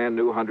usual brand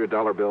new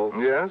 $100 bill?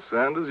 Yes,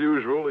 and as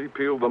usual, he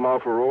peeled them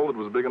off a roll that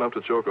was big enough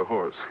to choke a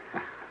horse.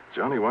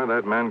 Johnny, why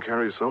that man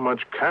carries so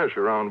much cash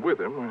around with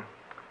him?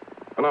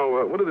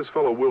 Now, what did this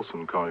fellow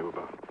Wilson call you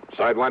about?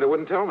 Sidewinder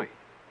wouldn't tell me.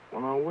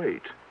 Well, now,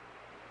 wait.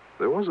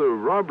 There was a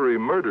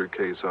robbery-murder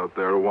case out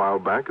there a while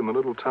back in the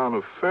little town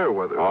of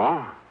Fairweather.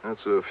 Oh?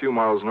 That's a few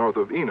miles north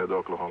of Enid,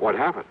 Oklahoma. What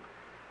happened?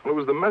 Well, it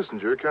was the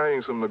messenger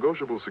carrying some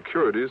negotiable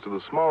securities to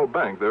the small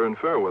bank there in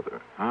Fairweather.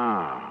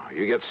 Ah,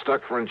 you get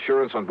stuck for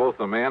insurance on both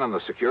the man and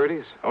the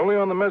securities? Only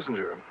on the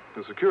messenger.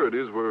 The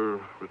securities were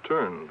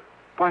returned.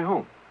 By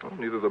whom? Well,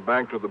 neither the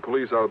bank nor the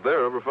police out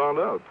there ever found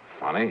out.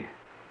 Funny.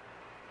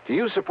 Do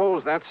you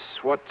suppose that's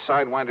what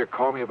Sidewinder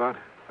called me about?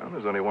 Well,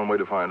 there's only one way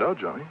to find out,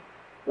 Johnny.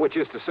 Which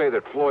is to say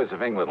that Floyd's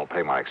of England will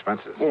pay my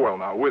expenses. Well,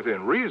 now,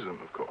 within reason,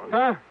 of course.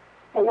 Huh?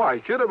 Oh, why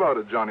kid about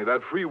it, Johnny?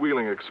 That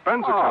freewheeling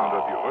expense account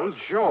of yours.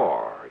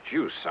 George,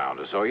 you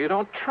sound as though you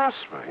don't trust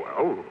me.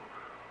 Well,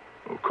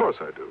 of course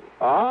I do.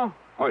 Oh?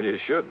 Well, you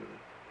shouldn't.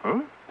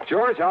 Huh?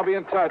 George, I'll be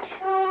in touch.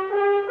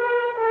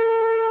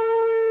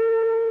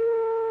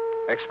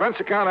 Expense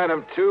account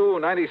item 2,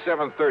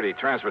 9730,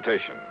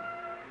 transportation.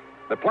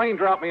 The plane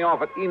dropped me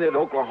off at Enid,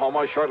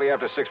 Oklahoma, shortly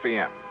after 6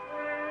 p.m.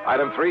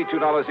 Item 3,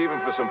 $2 even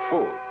for some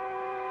food.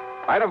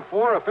 Item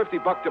 4, a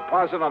 $50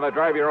 deposit on a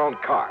drive-your-own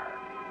car.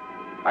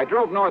 I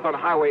drove north on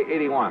Highway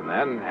 81,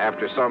 then,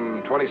 after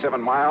some 27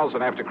 miles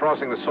and after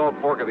crossing the Salt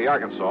Fork of the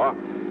Arkansas,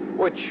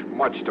 which,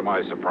 much to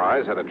my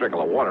surprise, had a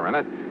trickle of water in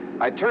it,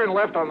 I turned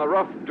left on the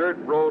rough dirt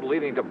road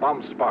leading to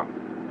Bum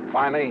Spung.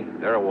 Finally,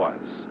 there it was.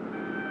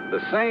 The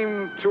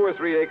same 2 or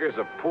 3 acres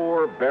of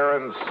poor,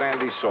 barren,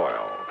 sandy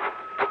soil.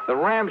 The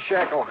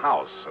ramshackle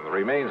house and the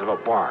remains of a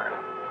barn,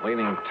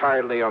 leaning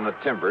tiredly on the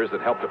timbers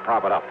that helped to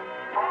prop it up.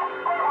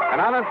 And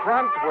out in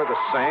front were the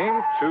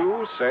same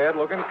 2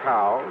 sad-looking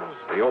cows,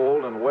 the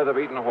old and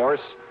weather-beaten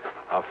horse,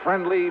 a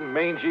friendly,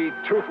 mangy,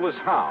 toothless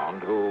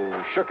hound who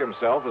shook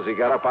himself as he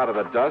got up out of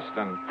the dust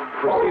and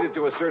proceeded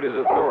to assert his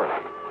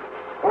authority.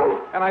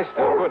 And I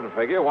still couldn't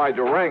figure why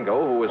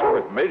Durango, who was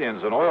worth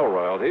millions in oil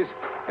royalties,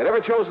 had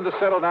ever chosen to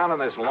settle down in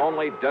this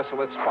lonely,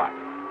 desolate spot.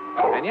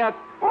 And yet,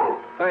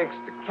 thanks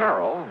to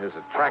Carol, his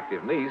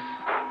attractive niece,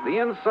 the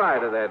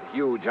inside of that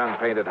huge,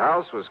 unpainted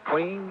house was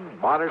clean,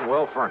 modern,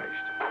 well-furnished.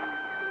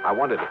 I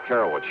wondered if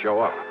Carol would show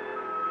up,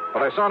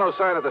 but I saw no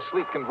sign of the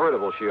sleek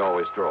convertible she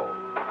always drove.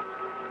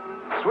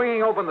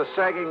 Swinging open the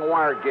sagging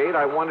wire gate,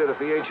 I wondered if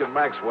the ancient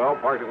Maxwell,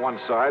 parked at one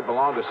side,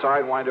 belonged to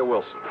Sidewinder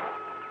Wilson.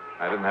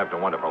 I didn't have to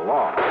wonder for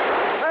long.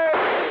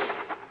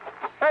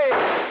 Hey,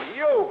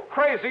 you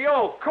crazy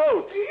old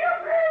coot!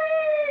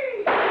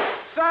 Yippee!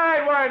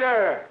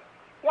 Sidewinder!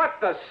 What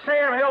the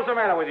Sam Hill's the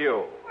matter with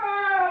you?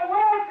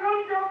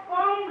 Welcome to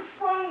Bum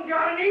Spung,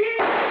 Johnny.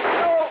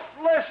 Oh,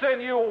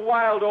 listen, you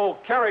wild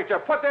old character.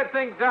 Put that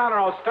thing down or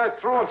I'll start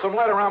throwing some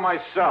lead around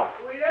myself.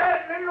 With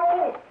that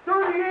little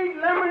 38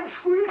 lemon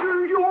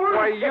squeezer of yours?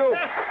 Why, you...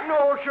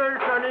 No, sir,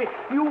 Sonny.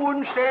 You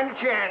wouldn't stand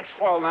a chance.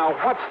 Well, now,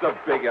 what's the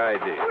big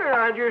idea? Well,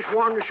 I just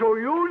wanted to show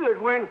you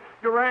that when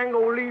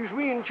Durango leaves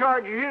me in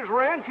charge of his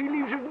ranch, he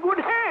leaves it in good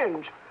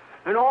hands.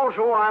 And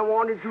also, I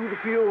wanted you to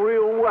feel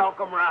real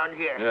welcome around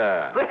here.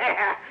 Yeah.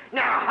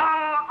 Now,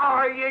 how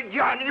are you,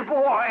 Johnny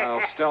boy?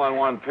 Well, still in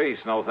one piece,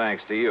 no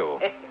thanks to you.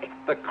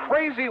 The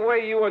crazy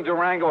way you and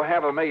Durango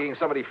have of making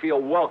somebody feel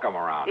welcome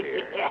around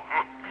here.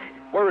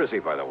 Where is he,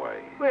 by the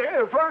way?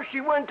 Well, first he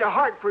went to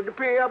Hartford to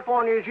pay up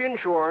on his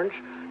insurance.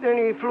 Then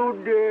he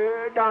flew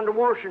down to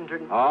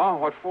Washington. Oh,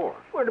 what for?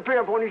 Well, to pay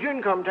up on his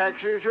income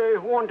taxes.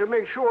 Wanted to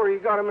make sure he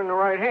got them in the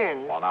right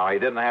hands. Well, now, he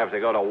didn't have to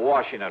go to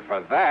Washington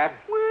for that.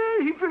 Well,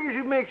 he figures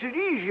it makes it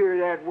easier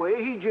that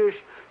way. He just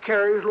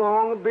carries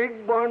along a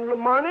big bundle of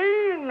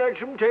money and lets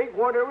them take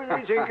whatever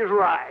they think is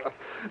right.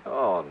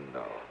 Oh,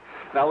 no.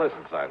 Now,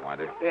 listen,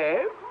 Sidewinder.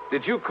 Yeah?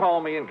 Did you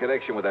call me in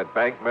connection with that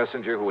bank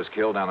messenger who was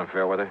killed down in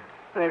Fairweather?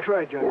 That's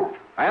right, Johnny.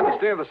 I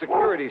understand the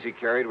securities he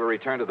carried were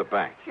returned to the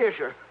bank. Yes,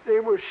 sir. They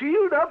were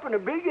sealed up in a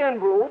big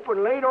envelope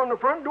and laid on the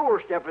front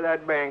doorstep of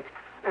that bank.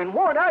 And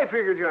what I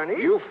figure,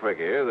 Johnny... You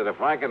figure that if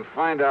I can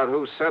find out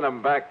who sent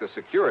them back the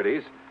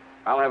securities,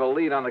 I'll have a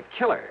lead on the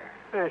killer.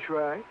 That's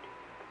right.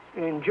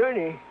 And,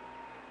 Johnny,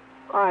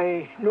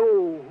 I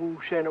know who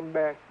sent them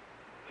back.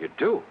 You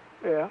do?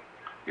 Yeah.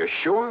 You're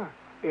sure?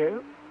 Yeah.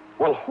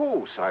 Well,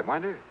 who,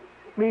 Sidewinder?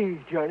 Me,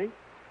 Johnny.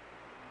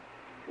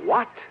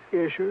 What?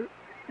 Yes, sir.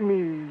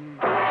 Me.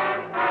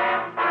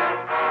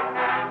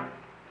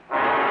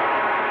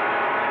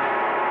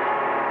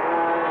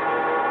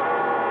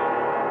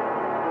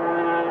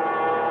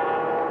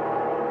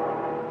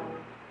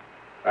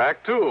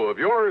 Act 2 of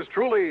yours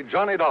truly,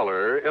 Johnny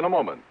Dollar, in a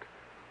moment.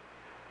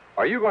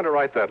 Are you going to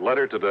write that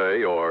letter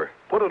today or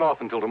put it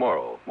off until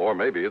tomorrow, or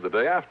maybe the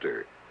day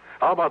after?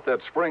 How about that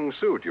spring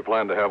suit you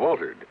plan to have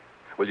altered?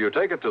 Will you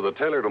take it to the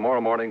tailor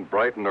tomorrow morning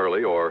bright and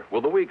early, or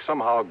will the week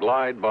somehow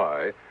glide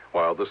by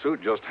while the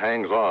suit just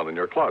hangs on in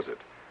your closet?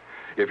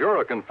 If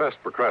you're a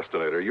confessed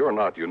procrastinator, you're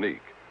not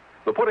unique.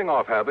 The putting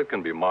off habit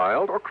can be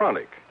mild or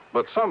chronic,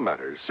 but some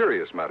matters,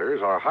 serious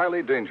matters, are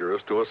highly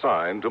dangerous to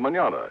assign to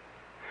mañana.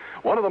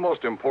 One of the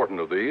most important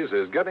of these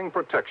is getting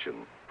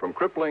protection from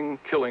crippling,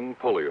 killing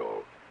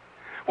polio.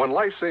 When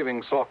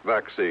life-saving Salk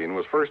vaccine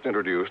was first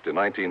introduced in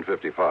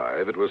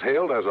 1955, it was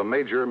hailed as a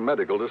major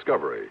medical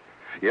discovery.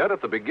 Yet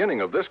at the beginning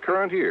of this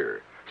current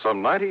year,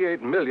 some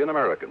 98 million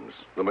Americans,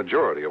 the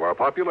majority of our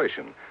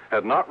population,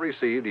 had not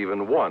received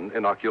even one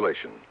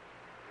inoculation.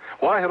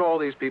 Why had all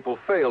these people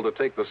failed to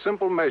take the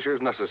simple measures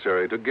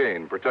necessary to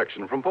gain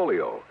protection from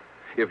polio?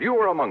 If you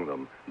were among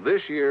them,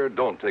 this year,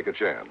 don't take a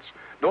chance.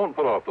 Don't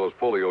put off those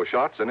polio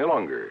shots any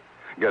longer.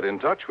 Get in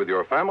touch with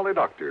your family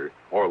doctor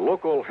or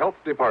local health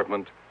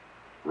department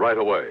right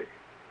away.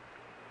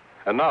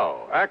 And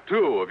now, Act 2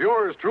 of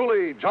yours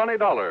truly, Johnny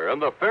Dollar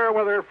and the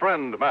Fairweather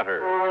Friend Matter.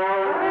 Come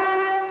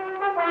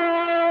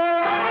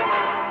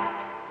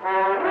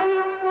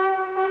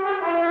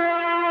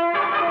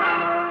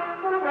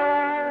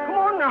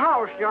on in the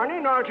house, Johnny,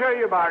 and I'll tell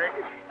you about it.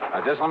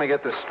 Now, just let me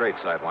get this straight,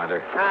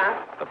 Sidewinder.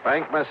 Huh? The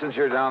bank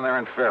messenger down there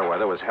in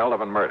Fairweather was held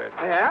up and murdered.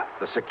 Yeah?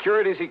 The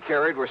securities he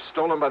carried were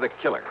stolen by the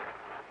killer.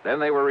 Then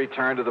they were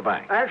returned to the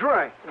bank. That's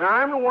right. And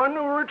I'm the one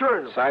who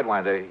returned them.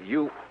 Sidewinder,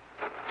 you...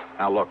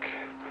 Now, look.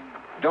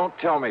 Don't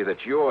tell me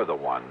that you're the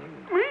one.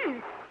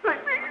 Me?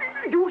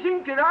 You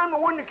think that I'm the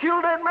one that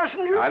killed that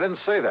messenger? I didn't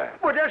say that.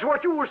 But that's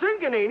what you were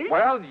thinking, ain't it?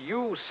 Well,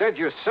 you said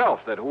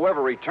yourself that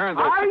whoever returned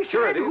those I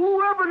securities... said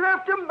whoever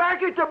left them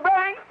back at the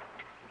bank.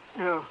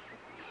 Now,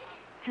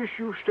 just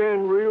you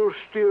stand real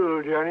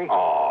still, Johnny.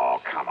 Oh,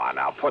 come on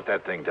now. Put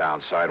that thing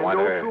down,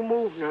 Sidewinder. And don't you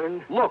move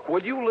none. Look,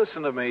 would you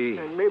listen to me?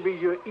 And maybe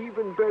you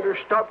even better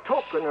stop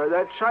talking, or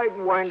that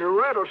Sidewinder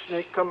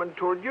rattlesnake coming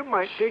toward you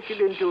might take it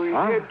into his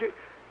head to...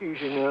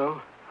 Easy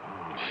now.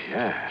 Oh,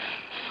 yeah.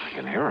 I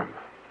can hear him.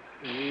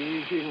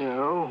 Easy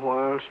now,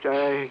 whilst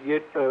I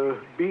get a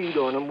bead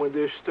on him with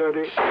this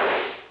study.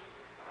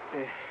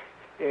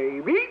 There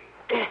you be.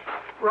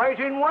 Right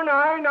in one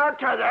eye, not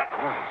t'other.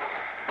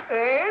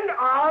 And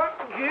I'll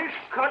just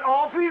cut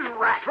off his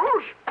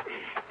rattles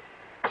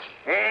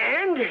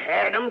and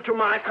add them to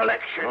my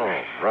collection.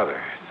 Oh,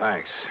 brother,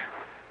 thanks.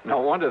 No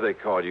wonder they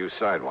called you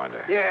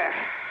Sidewinder. Yeah.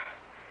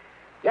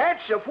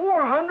 That's the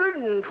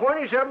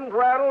 427th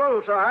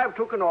rattle I've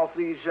taken off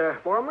these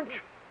varmints.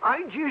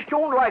 I just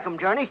don't like 'em,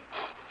 Johnny.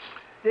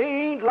 They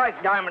ain't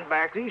like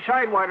Diamondback. These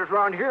sidewinders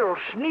around here will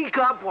sneak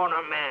up on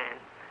a man.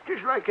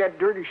 Just like that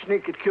dirty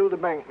snake that killed the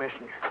bank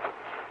messenger.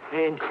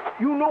 And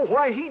you know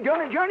why he done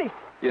it, Johnny?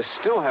 You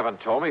still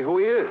haven't told me who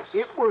he is.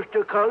 It was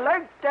to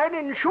collect that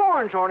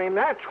insurance on him,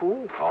 that's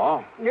who.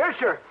 Oh? Yes,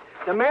 sir.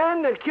 The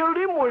man that killed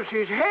him was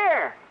his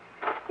hair.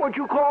 What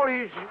you call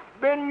his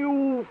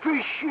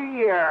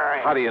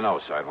beneficiary. How do you know,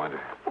 Sidewinder?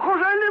 Because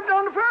I lived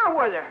on the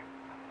Fairweather.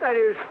 That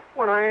is,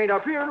 when I ain't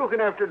up here looking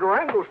after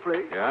Durango's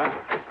place. Yeah?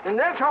 And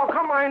that's how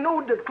come I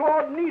knowed that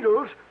Claude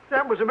Needles,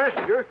 that was the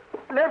messenger,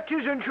 left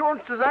his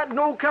insurance to that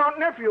no-count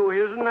nephew of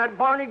his and that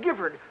Barney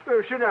Gifford.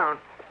 Sit down.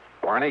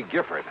 Barney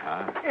Gifford,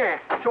 huh? Yeah.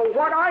 So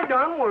what I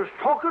done was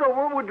talk it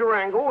over with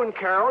Durango and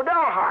Carol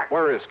Dalhart.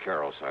 Where is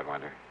Carol,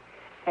 Sidewinder?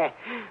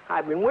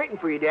 I've been waiting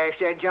for you to ask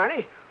that,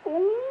 Johnny.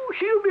 Oh,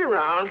 she'll be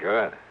around.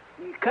 Good.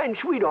 You're kind of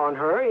sweet on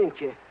her, ain't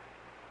you?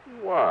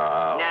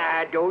 Wow.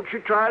 Nah, don't you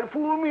try to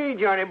fool me,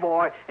 Johnny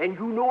boy. And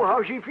you know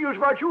how she feels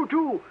about you,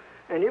 too.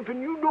 And if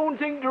you don't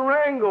think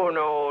Durango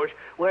knows,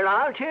 well,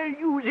 I'll tell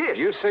you this.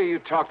 You say you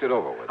talked it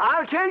over with her.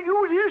 I'll tell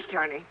you this,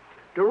 Johnny.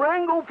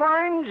 Durango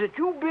finds that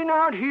you've been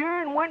out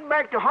here and went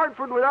back to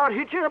Hartford without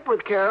hitching up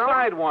with Carol.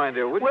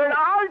 Sidewinder, would well, you...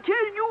 I'll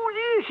tell you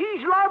this.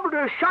 He's liable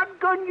to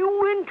shotgun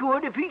you into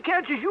it if he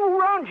catches you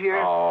around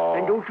here. Oh.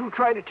 And don't you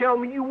try to tell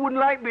me you wouldn't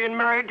like being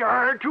married to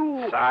her,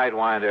 too.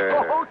 Sidewinder.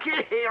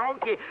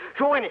 Okay.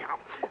 So anyhow,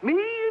 me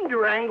and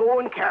Durango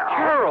and Carol.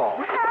 Carol.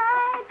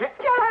 Hi,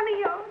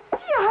 Johnny.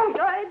 I'm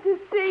glad to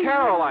see you.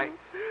 Carol,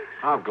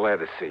 I'm glad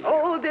to see you.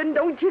 Oh, then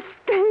don't just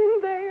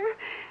stand there.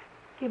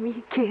 Give me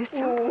a kiss.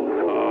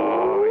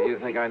 Oh, you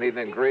think I need an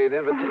engraved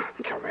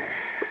invitation? Come here.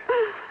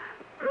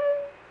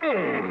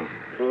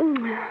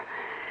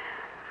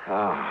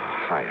 Oh,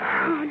 hi.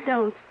 Oh,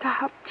 don't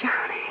stop,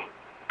 Johnny.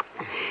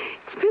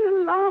 It's been a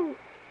long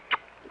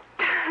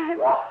time.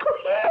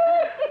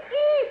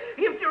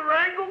 If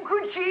Durango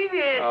could see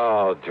this.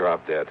 Oh,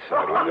 drop that,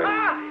 Sidewinder.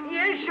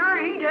 Yes, sir.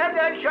 He'd have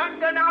that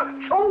shotgun out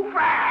so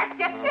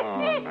fast. Oh,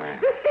 man.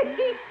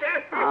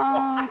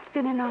 Oh, it's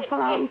been an awful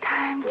long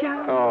time,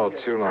 John. Oh,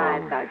 too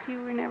long. I thought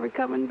you were never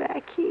coming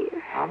back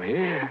here. I'm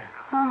here.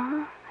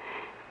 Uh-huh.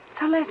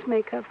 So let's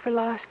make up for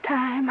lost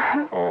time.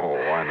 Oh,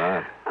 why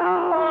not?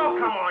 Oh,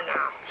 come on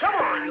now. Come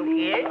on, you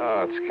kid.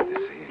 Oh, it's good to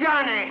see you.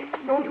 Johnny,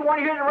 don't you want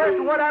to hear the rest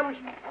of what I was...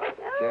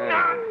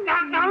 Now,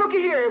 look at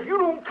here. If you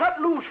don't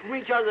cut loose from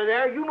each other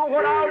there, you know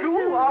what I'll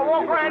do. I'll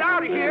walk right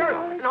out of here,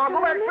 and I'll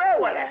go back to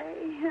Fairweather.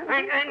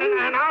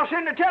 And I'll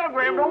send a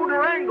telegram to old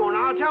Durango, and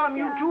I'll tell him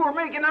you two are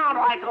making out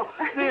like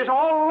this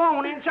all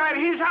alone inside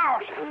of his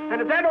house. And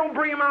if that don't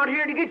bring him out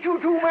here to get you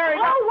two married...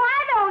 Oh,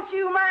 why don't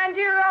you mind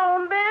your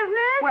own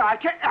business? Well, I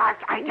tell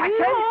you...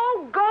 You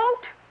old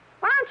goat.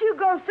 Why don't you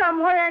go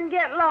somewhere and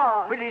get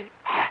lost? But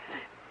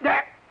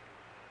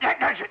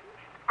that's it.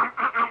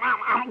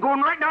 I'm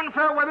going right down to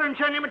Fairweather and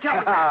send him a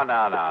telegram.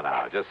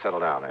 No. Just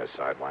settle down there,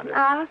 Sidewinder.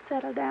 I'll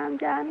settle down,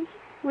 Johnny.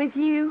 With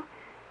you.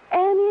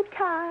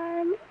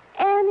 Anytime,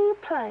 any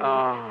place.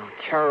 Oh,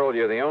 Carol,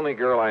 you're the only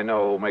girl I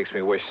know who makes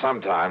me wish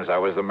sometimes I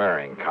was the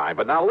marrying kind.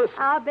 But now listen.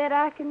 I'll bet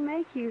I can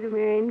make you the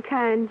marrying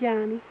kind,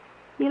 Johnny.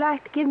 You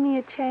like to give me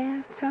a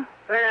chance, huh?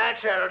 That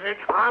settles it.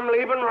 I'm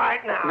leaving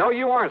right now. No,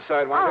 you aren't,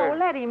 Sidewinder. Oh,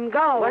 let him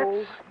go.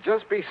 Let's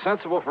just be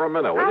sensible for a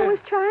minute, will I you? was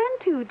trying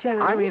to, Johnny.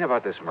 I mean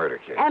about this murder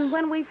case. And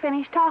when we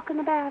finish talking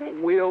about it?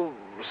 We'll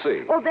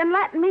see. Well, then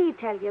let me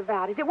tell you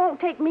about it. It won't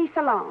take me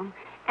so long.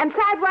 And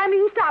Sidewinder,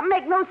 you stop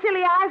making those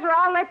silly eyes or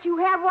I'll let you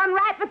have one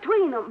right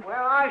between them.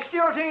 Well, I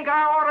still think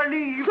I ought to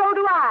leave. So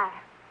do I.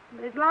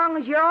 But as long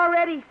as you're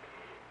already...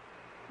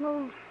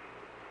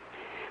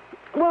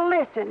 Well,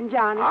 listen,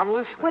 Johnny. I'm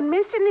listening. When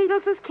Mr.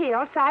 Needles was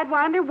killed,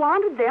 Sidewinder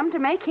wanted them to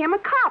make him a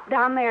cop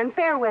down there in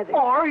Fairweather.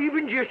 Or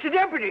even just a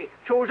deputy,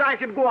 so as I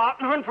could go out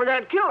and hunt for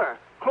that killer.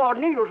 Claude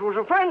Needles was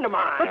a friend of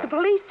mine. But the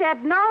police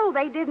said no,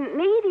 they didn't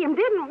need him,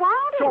 didn't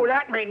want him. So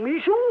that made me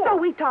sure. So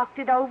we talked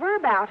it over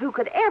about who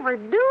could ever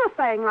do a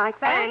thing like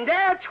that. And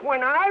that's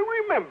when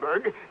I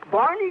remembered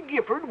Barney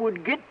Gifford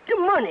would get the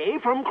money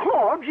from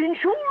Claude's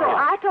insurance. So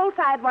I told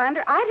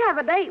Sidewinder I'd have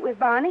a date with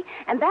Barney,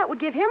 and that would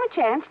give him a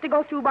chance to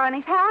go through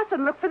Barney's house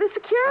and look for the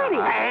security.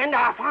 And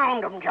I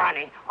found him,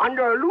 Johnny,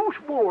 under a loose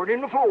board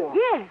in the floor.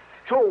 Yes.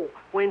 So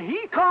when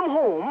he come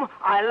home,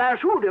 I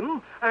lassoed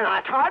him, and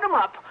I tied him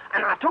up,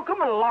 and I took him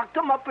and locked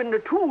him up in the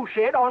tool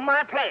shed on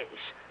my place.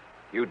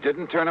 You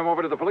didn't turn him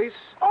over to the police?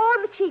 Oh,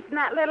 the chief in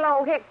that little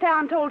old hick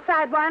town told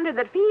Sidewinder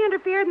that if he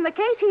interfered in the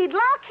case, he'd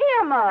lock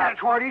him up.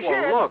 That's what he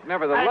said. Well, look,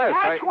 nevertheless, and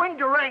that's when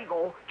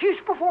Durango,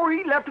 just before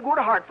he left to go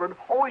to Hartford,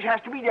 always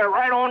has to be there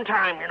right on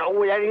time,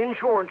 with that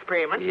insurance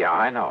payment. Yeah,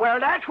 I know. Well,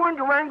 that's when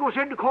Durango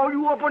said to call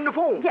you up on the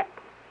phone. Yeah.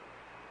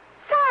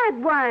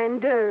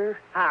 Sidewinder.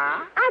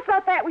 Huh? I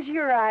thought that was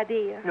your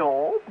idea.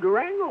 No,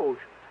 Durango's.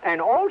 And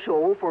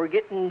also for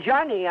getting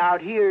Johnny out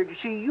here to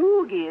see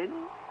you again.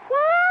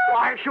 What?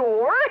 Why,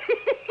 sure.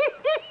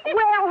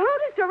 Well, who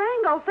does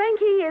Durango think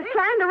he is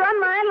trying to run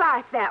my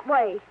life that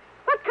way?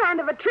 What kind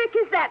of a trick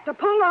is that to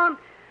pull on?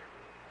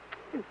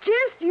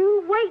 Just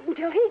you wait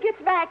until he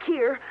gets back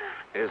here.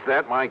 Is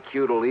that my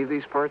cue to leave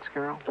these parts,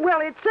 Carol?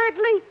 Well, it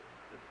certainly...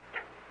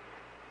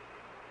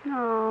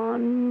 Oh,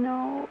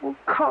 no, of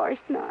course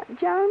not,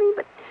 Johnny,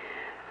 but...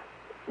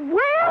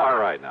 Well... All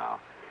right, now.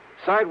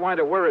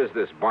 Sidewinder, where is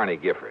this Barney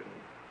Gifford?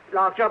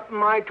 Locked up in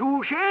my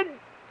tool shed.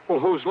 Well,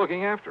 who's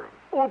looking after him?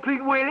 Oh,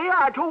 Pete Whaley,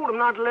 I told him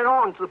not to let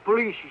on to the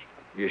police.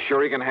 You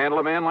sure he can handle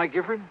a man like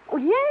Gifford? Oh,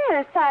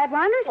 yes,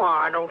 Sidewinder. Well,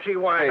 I don't see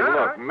why Hey,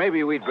 not. look,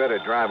 maybe we'd better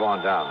drive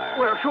on down there.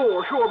 Well,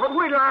 sure, but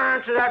wait till I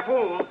answer that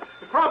phone.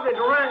 Probably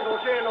Durango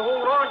saying to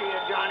hold on to you,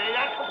 Johnny.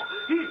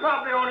 He's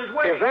probably on his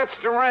way. If that's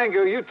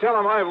Durango, you tell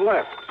him I've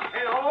left.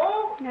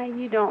 Hello? Now,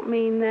 you don't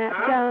mean that,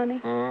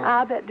 Johnny.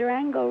 I bet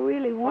Durango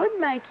really would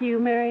make you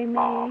marry me.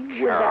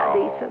 Would that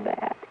be so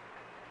bad?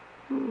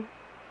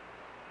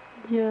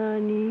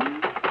 Johnny.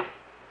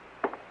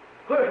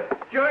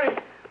 Johnny.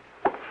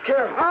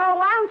 Carol. Oh,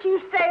 why don't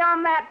you stay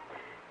on that...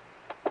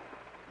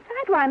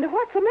 Sidewinder,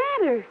 what's the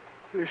matter?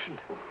 Listen,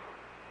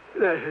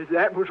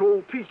 that was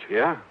old Pete.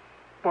 Yeah?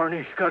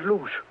 Barney got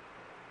loose.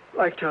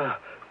 Like to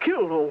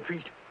kill old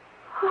Pete.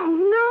 Oh,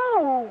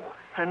 no.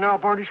 And now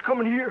Barney's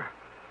coming here.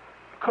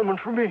 Coming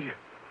for me.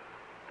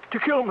 To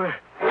kill me.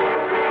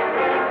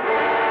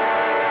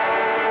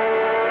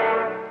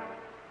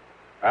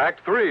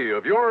 Act 3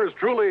 of yours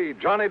truly,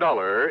 Johnny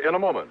Dollar, in a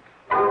moment.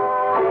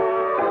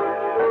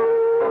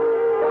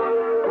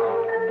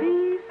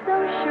 Be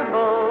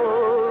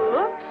sociable,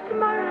 look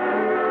smart,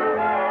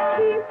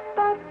 keep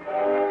up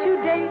to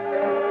date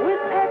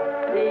with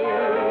Pepsi.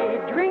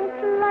 Drink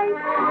light,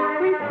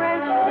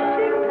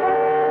 refreshing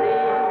Pepsi.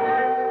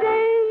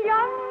 Stay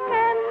young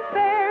and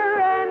fair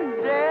and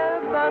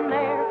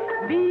debonair.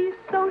 Be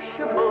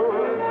sociable,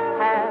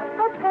 have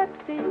a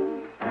Pepsi.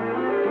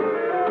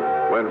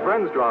 When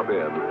friends drop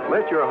in,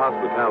 let your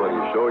hospitality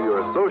show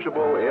you're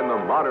sociable in the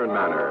modern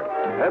manner.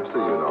 Pepsi,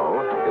 you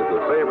know, is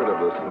the favorite of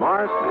the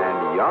smart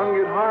and young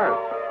at heart.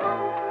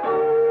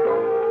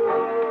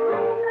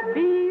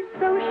 Be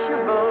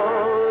sociable,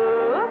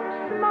 look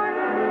smart,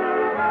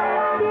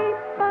 keep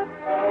up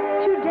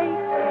to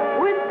date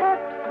with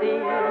Pepsi.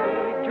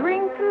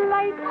 Drink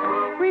light,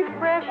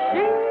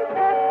 refreshing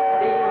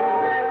Pepsi.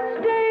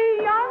 Stay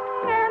young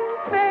and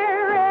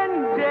fair and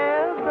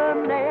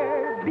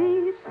debonair. Be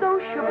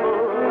sociable,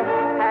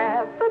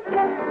 have a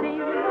Pepsi.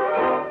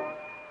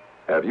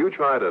 Have you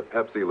tried a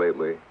Pepsi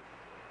lately?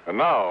 And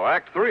now,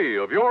 Act 3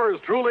 of yours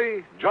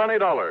truly, Johnny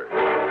Dollar.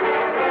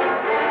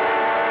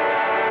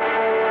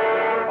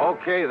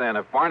 Okay, then.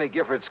 If Barney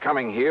Gifford's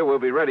coming here, we'll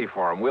be ready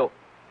for him. We'll...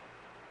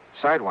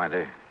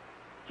 Sidewinder,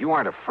 you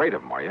aren't afraid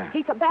of him, are you?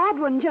 He's a bad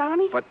one,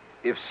 Johnny. But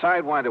if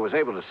Sidewinder was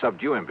able to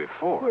subdue him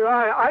before... Well,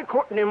 I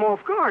caught him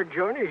off guard,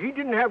 Johnny. He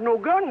didn't have no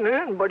gun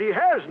then, but he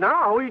has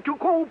now. He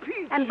took old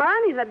Pete. And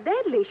Barney's a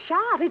deadly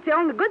shot. It's the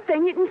only good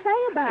thing you can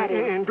say about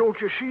him. And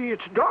don't you see,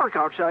 it's dark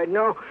outside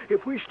now.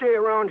 If we stay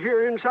around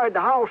here inside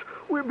the house,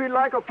 we'll be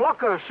like a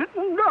flock of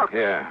sitting ducks.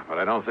 Yeah, but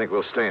I don't think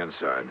we'll stay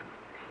inside.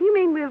 You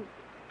mean we'll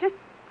just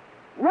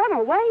run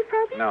away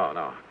from him?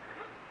 No.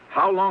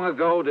 How long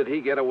ago did he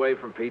get away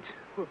from Pete?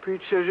 Well,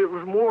 Pete says it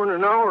was more than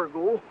an hour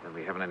ago. Then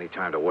we haven't any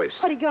time to waste.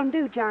 What are you going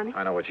to do, Johnny?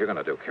 I know what you're going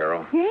to do,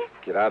 Carol. Yes?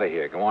 Get out of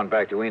here. Go on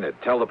back to Enid.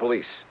 Tell the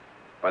police.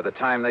 By the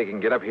time they can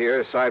get up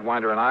here,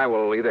 Sidewinder and I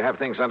will either have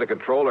things under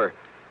control or,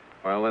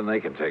 well, then they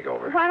can take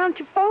over. Why don't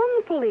you phone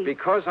the police?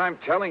 Because I'm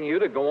telling you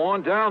to go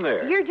on down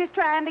there. You're just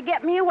trying to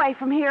get me away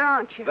from here,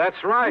 aren't you?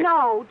 That's right.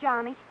 No,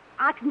 Johnny.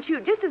 I can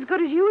shoot just as good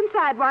as you and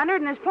Sidewinder,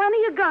 and there's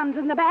plenty of guns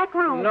in the back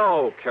room.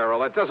 No, Carol,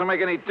 that doesn't make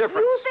any difference.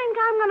 You think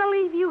I'm going to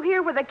leave you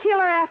here with a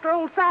killer after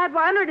old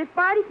Sidewinder, and if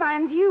Barney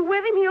finds you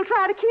with him, he'll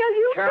try to kill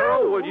you,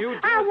 Carol, too. will you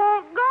just... I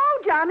won't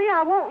go, Johnny.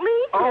 I won't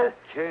leave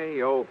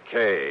you.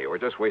 Okay. We're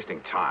just wasting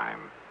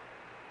time.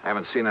 I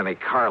haven't seen any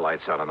car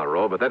lights out on the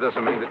road, but that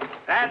doesn't mean that...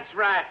 That's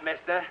right,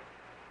 mister.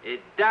 It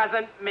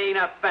doesn't mean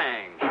a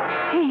thing.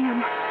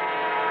 Damn.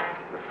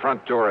 The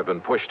front door had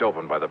been pushed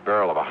open by the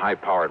barrel of a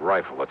high-powered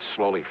rifle that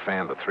slowly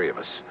fanned the three of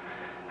us.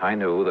 I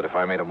knew that if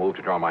I made a move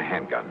to draw my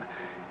handgun,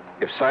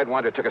 if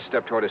Sidewinder took a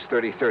step toward his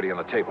 30-30 on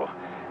the table,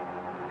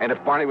 and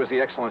if Barney was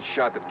the excellent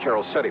shot that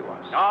Carol said he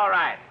was. All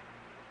right.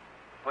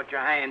 Put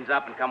your hands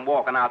up and come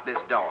walking out this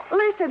door.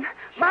 Listen,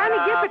 Barney,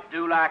 Shut give up. it...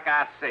 Do like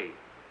I say.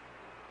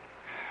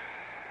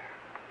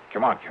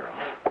 Come on, Carol.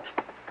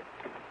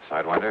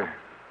 Sidewinder.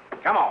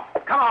 Come on.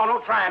 Come on,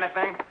 don't try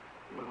anything.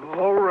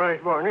 All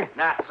right, Barney.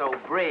 Not so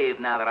brave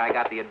now that I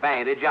got the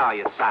advantage, are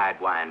you,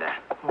 Sidewinder?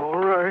 All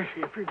right.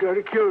 If you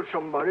gotta kill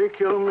somebody,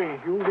 kill me.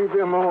 You leave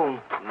them alone.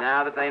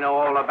 Now that they know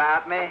all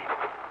about me?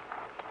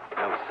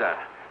 No, sir.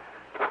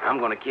 I'm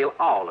going to kill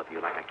all of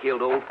you like I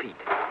killed old Pete.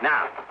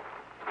 Now,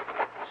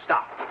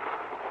 stop.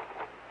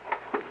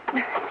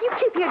 You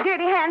keep your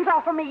dirty hands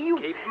off of me, you...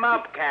 Keep them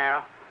up,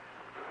 Carol.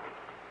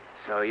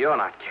 So you're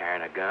not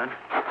carrying a gun.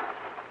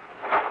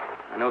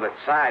 I know that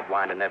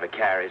Sidewinder never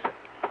carries it.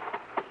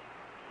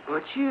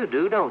 But you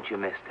do, don't you,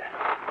 mister?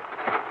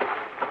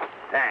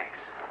 Thanks.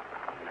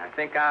 And I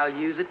think I'll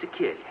use it to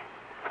kill you.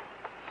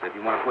 So if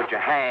you want to put your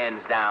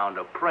hands down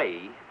to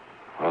pray...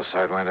 Well,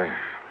 Sidewinder,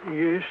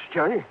 Yes,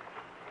 Johnny?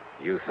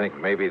 you think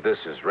maybe this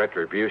is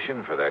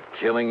retribution for that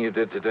killing you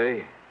did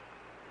today?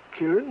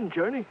 Killing,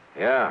 Johnny?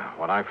 Yeah,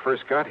 when I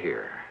first got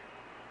here.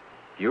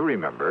 You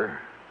remember.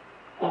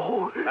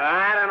 Oh.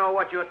 I don't know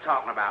what you're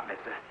talking about,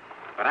 mister.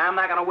 But I'm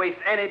not going to waste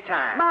any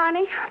time.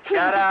 Barney, please...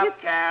 Shut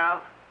up,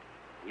 Carol.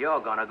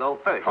 You're going to go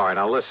first. All right,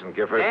 now listen,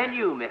 Gifford. Then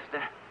you,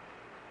 mister.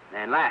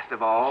 And last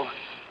of all,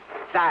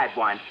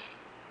 Sidewinder.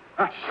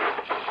 Huh?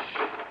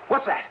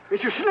 What's that?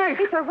 It's a snake.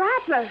 It's a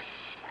rattler.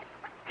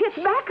 It's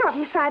back of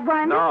you,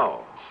 Sidewinder.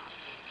 No.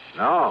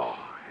 No.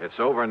 It's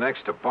over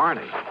next to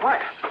Barney.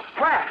 Where?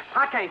 Where?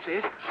 I can't see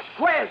it.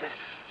 Where is it?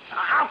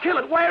 I'll kill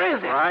it. Where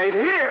is it? Right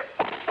here.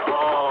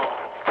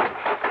 Oh.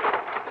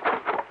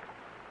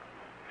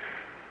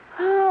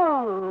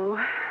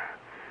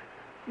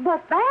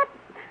 But that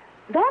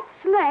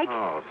snake...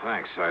 Oh,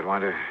 thanks,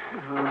 Sidewinder.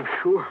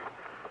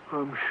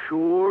 I'm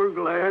sure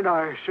glad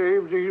I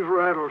saved these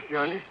rattles,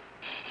 Johnny.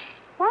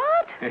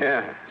 What?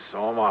 Yeah,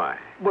 so am I.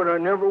 But I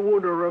never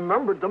would have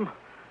remembered them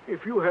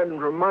if you hadn't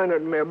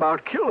reminded me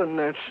about killing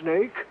that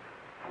snake.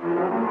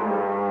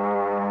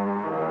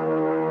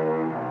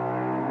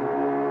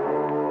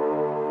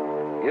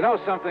 You know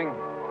something?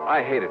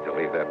 I hated to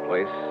leave that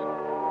place.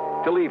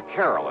 To leave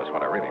Carol is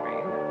what I really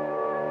mean.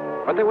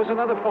 But there was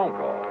another phone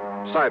call.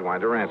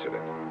 Sidewinder answered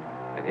it.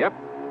 And yep,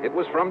 it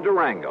was from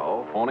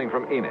Durango, phoning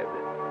from Enid.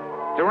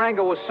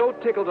 Durango was so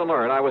tickled to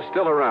learn I was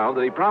still around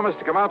that he promised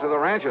to come out to the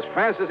ranch as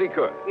fast as he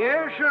could.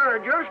 Yes, sir,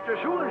 just as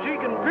soon as he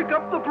can pick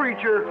up the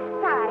preacher.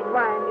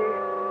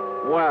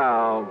 Sidewinder.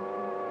 Well,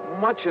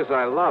 much as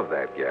I love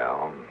that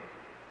gal.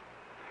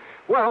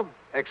 Well,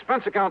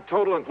 expense account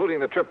total, including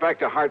the trip back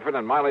to Hartford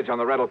and mileage on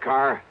the rental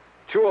car,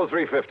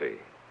 $203.50.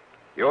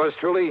 Yours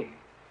truly,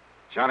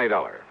 Johnny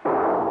Dollar.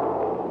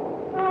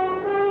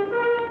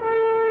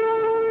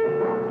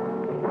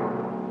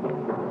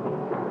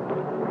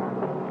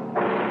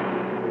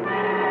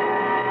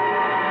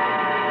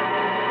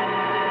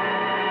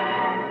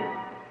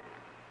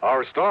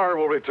 Our star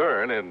will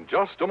return in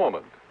just a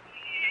moment.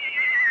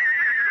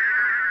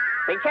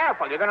 Be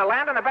careful. You're going to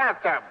land in a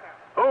bathtub.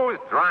 Who's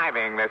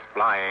driving this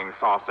flying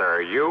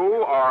saucer, you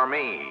or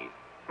me?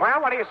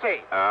 Well, what do you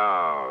see?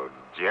 Oh,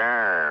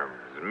 germs.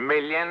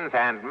 Millions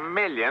and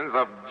millions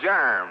of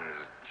germs.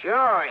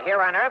 Sure,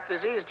 here on Earth,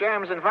 disease,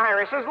 germs, and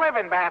viruses live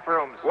in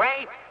bathrooms.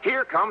 Wait,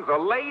 here comes a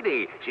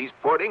lady. She's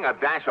putting a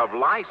dash of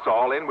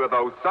Lysol in with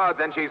those suds,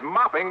 and she's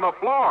mopping the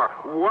floor.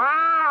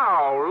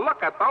 Wow,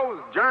 look at those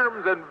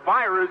germs and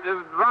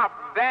viruses drop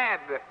dead.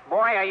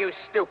 Boy, are you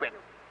stupid.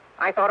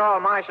 I thought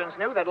all Martians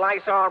knew that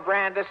Lysol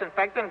brand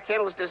disinfectant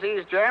kills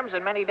disease, germs,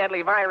 and many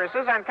deadly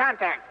viruses on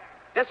contact.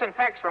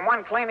 Disinfects from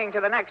one cleaning to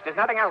the next as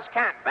nothing else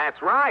can.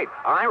 That's right.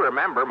 I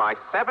remember my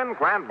 7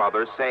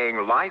 grandmothers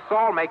saying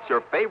Lysol makes your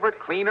favorite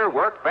cleaner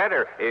work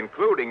better,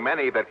 including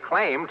many that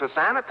claim to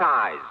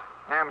sanitize.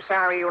 I'm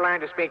sorry you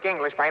learned to speak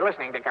English by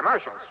listening to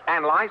commercials.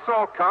 And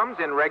Lysol comes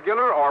in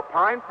regular or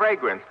pine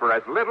fragrance for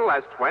as little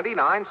as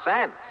 29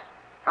 cents.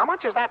 How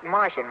much is that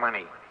Martian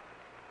money?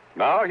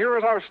 Now, here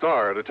is our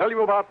star to tell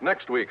you about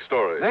next week's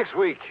story. Next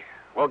week,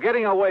 well,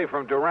 getting away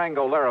from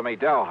Durango Laramie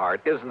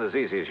Dalhart isn't as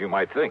easy as you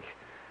might think.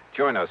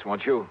 Join us,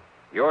 won't you?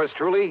 Yours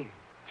truly,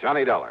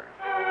 Johnny Dollar.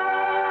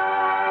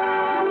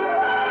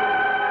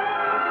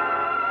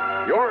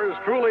 Yours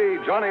truly,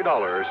 Johnny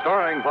Dollar,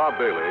 starring Bob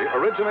Bailey,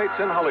 originates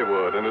in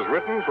Hollywood and is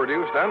written,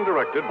 produced, and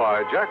directed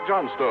by Jack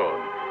Johnstone.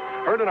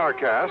 Heard in our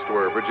cast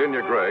were Virginia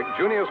Gregg,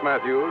 Junius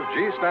Matthews,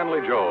 G. Stanley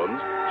Jones,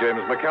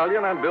 James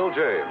McCallion, and Bill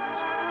James.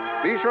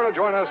 Be sure to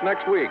join us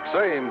next week,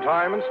 same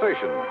time and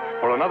station,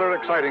 for another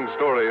exciting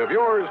story of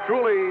yours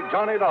truly,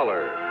 Johnny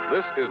Dollar.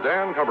 This is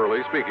Dan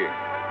Cumberly speaking.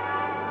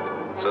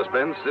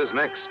 Suspense is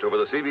next over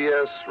the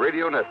CBS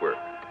Radio Network.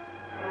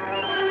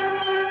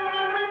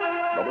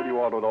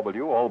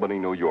 WROW, Albany,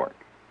 New York.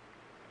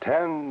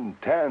 10,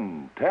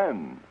 10,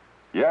 10.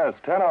 Yes,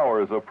 10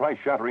 hours of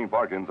price-shattering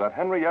bargains at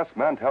Henry S.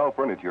 Mantell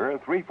Furniture,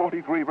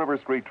 343 River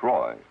Street,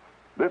 Troy.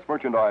 This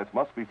merchandise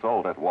must be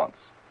sold at once,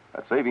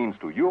 at savings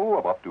to you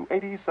of up to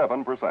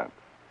 87%.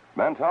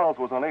 Mantell's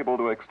was unable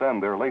to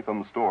extend their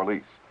Latham store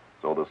lease,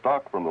 so the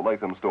stock from the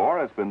Latham store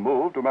has been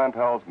moved to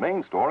Mantell's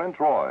main store in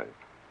Troy.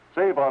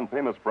 Save on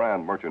famous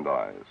brand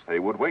merchandise,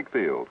 Haywood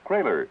Wakefield,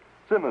 Kraler,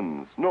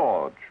 Simmons,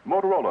 Norge,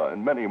 Motorola,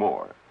 and many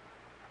more.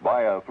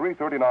 Buy a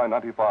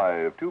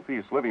 $339.95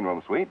 two-piece living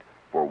room suite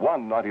for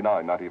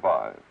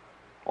 $199.95.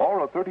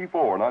 Or a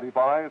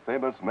 $34.95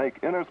 famous Make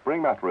Inner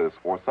Spring mattress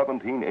for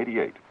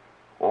 $17.88.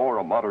 Or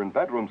a modern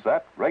bedroom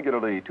set,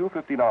 regularly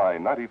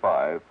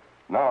 $259.95,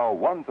 now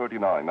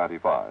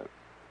 $139.95.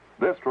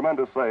 This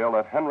tremendous sale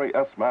at Henry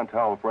S.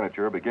 Mantell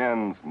Furniture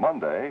begins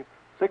Monday,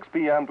 6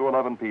 p.m. to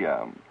 11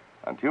 p.m.,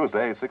 and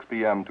Tuesday, 6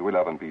 p.m. to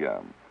 11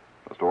 p.m.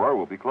 The store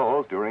will be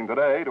closed during the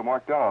day to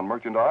mark down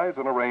merchandise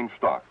and arrange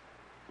stock.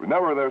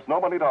 Remember, there's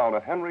no money down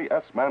at Henry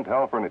S.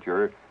 Mantell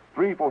Furniture,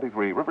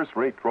 343 River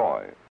Street,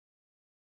 Troy.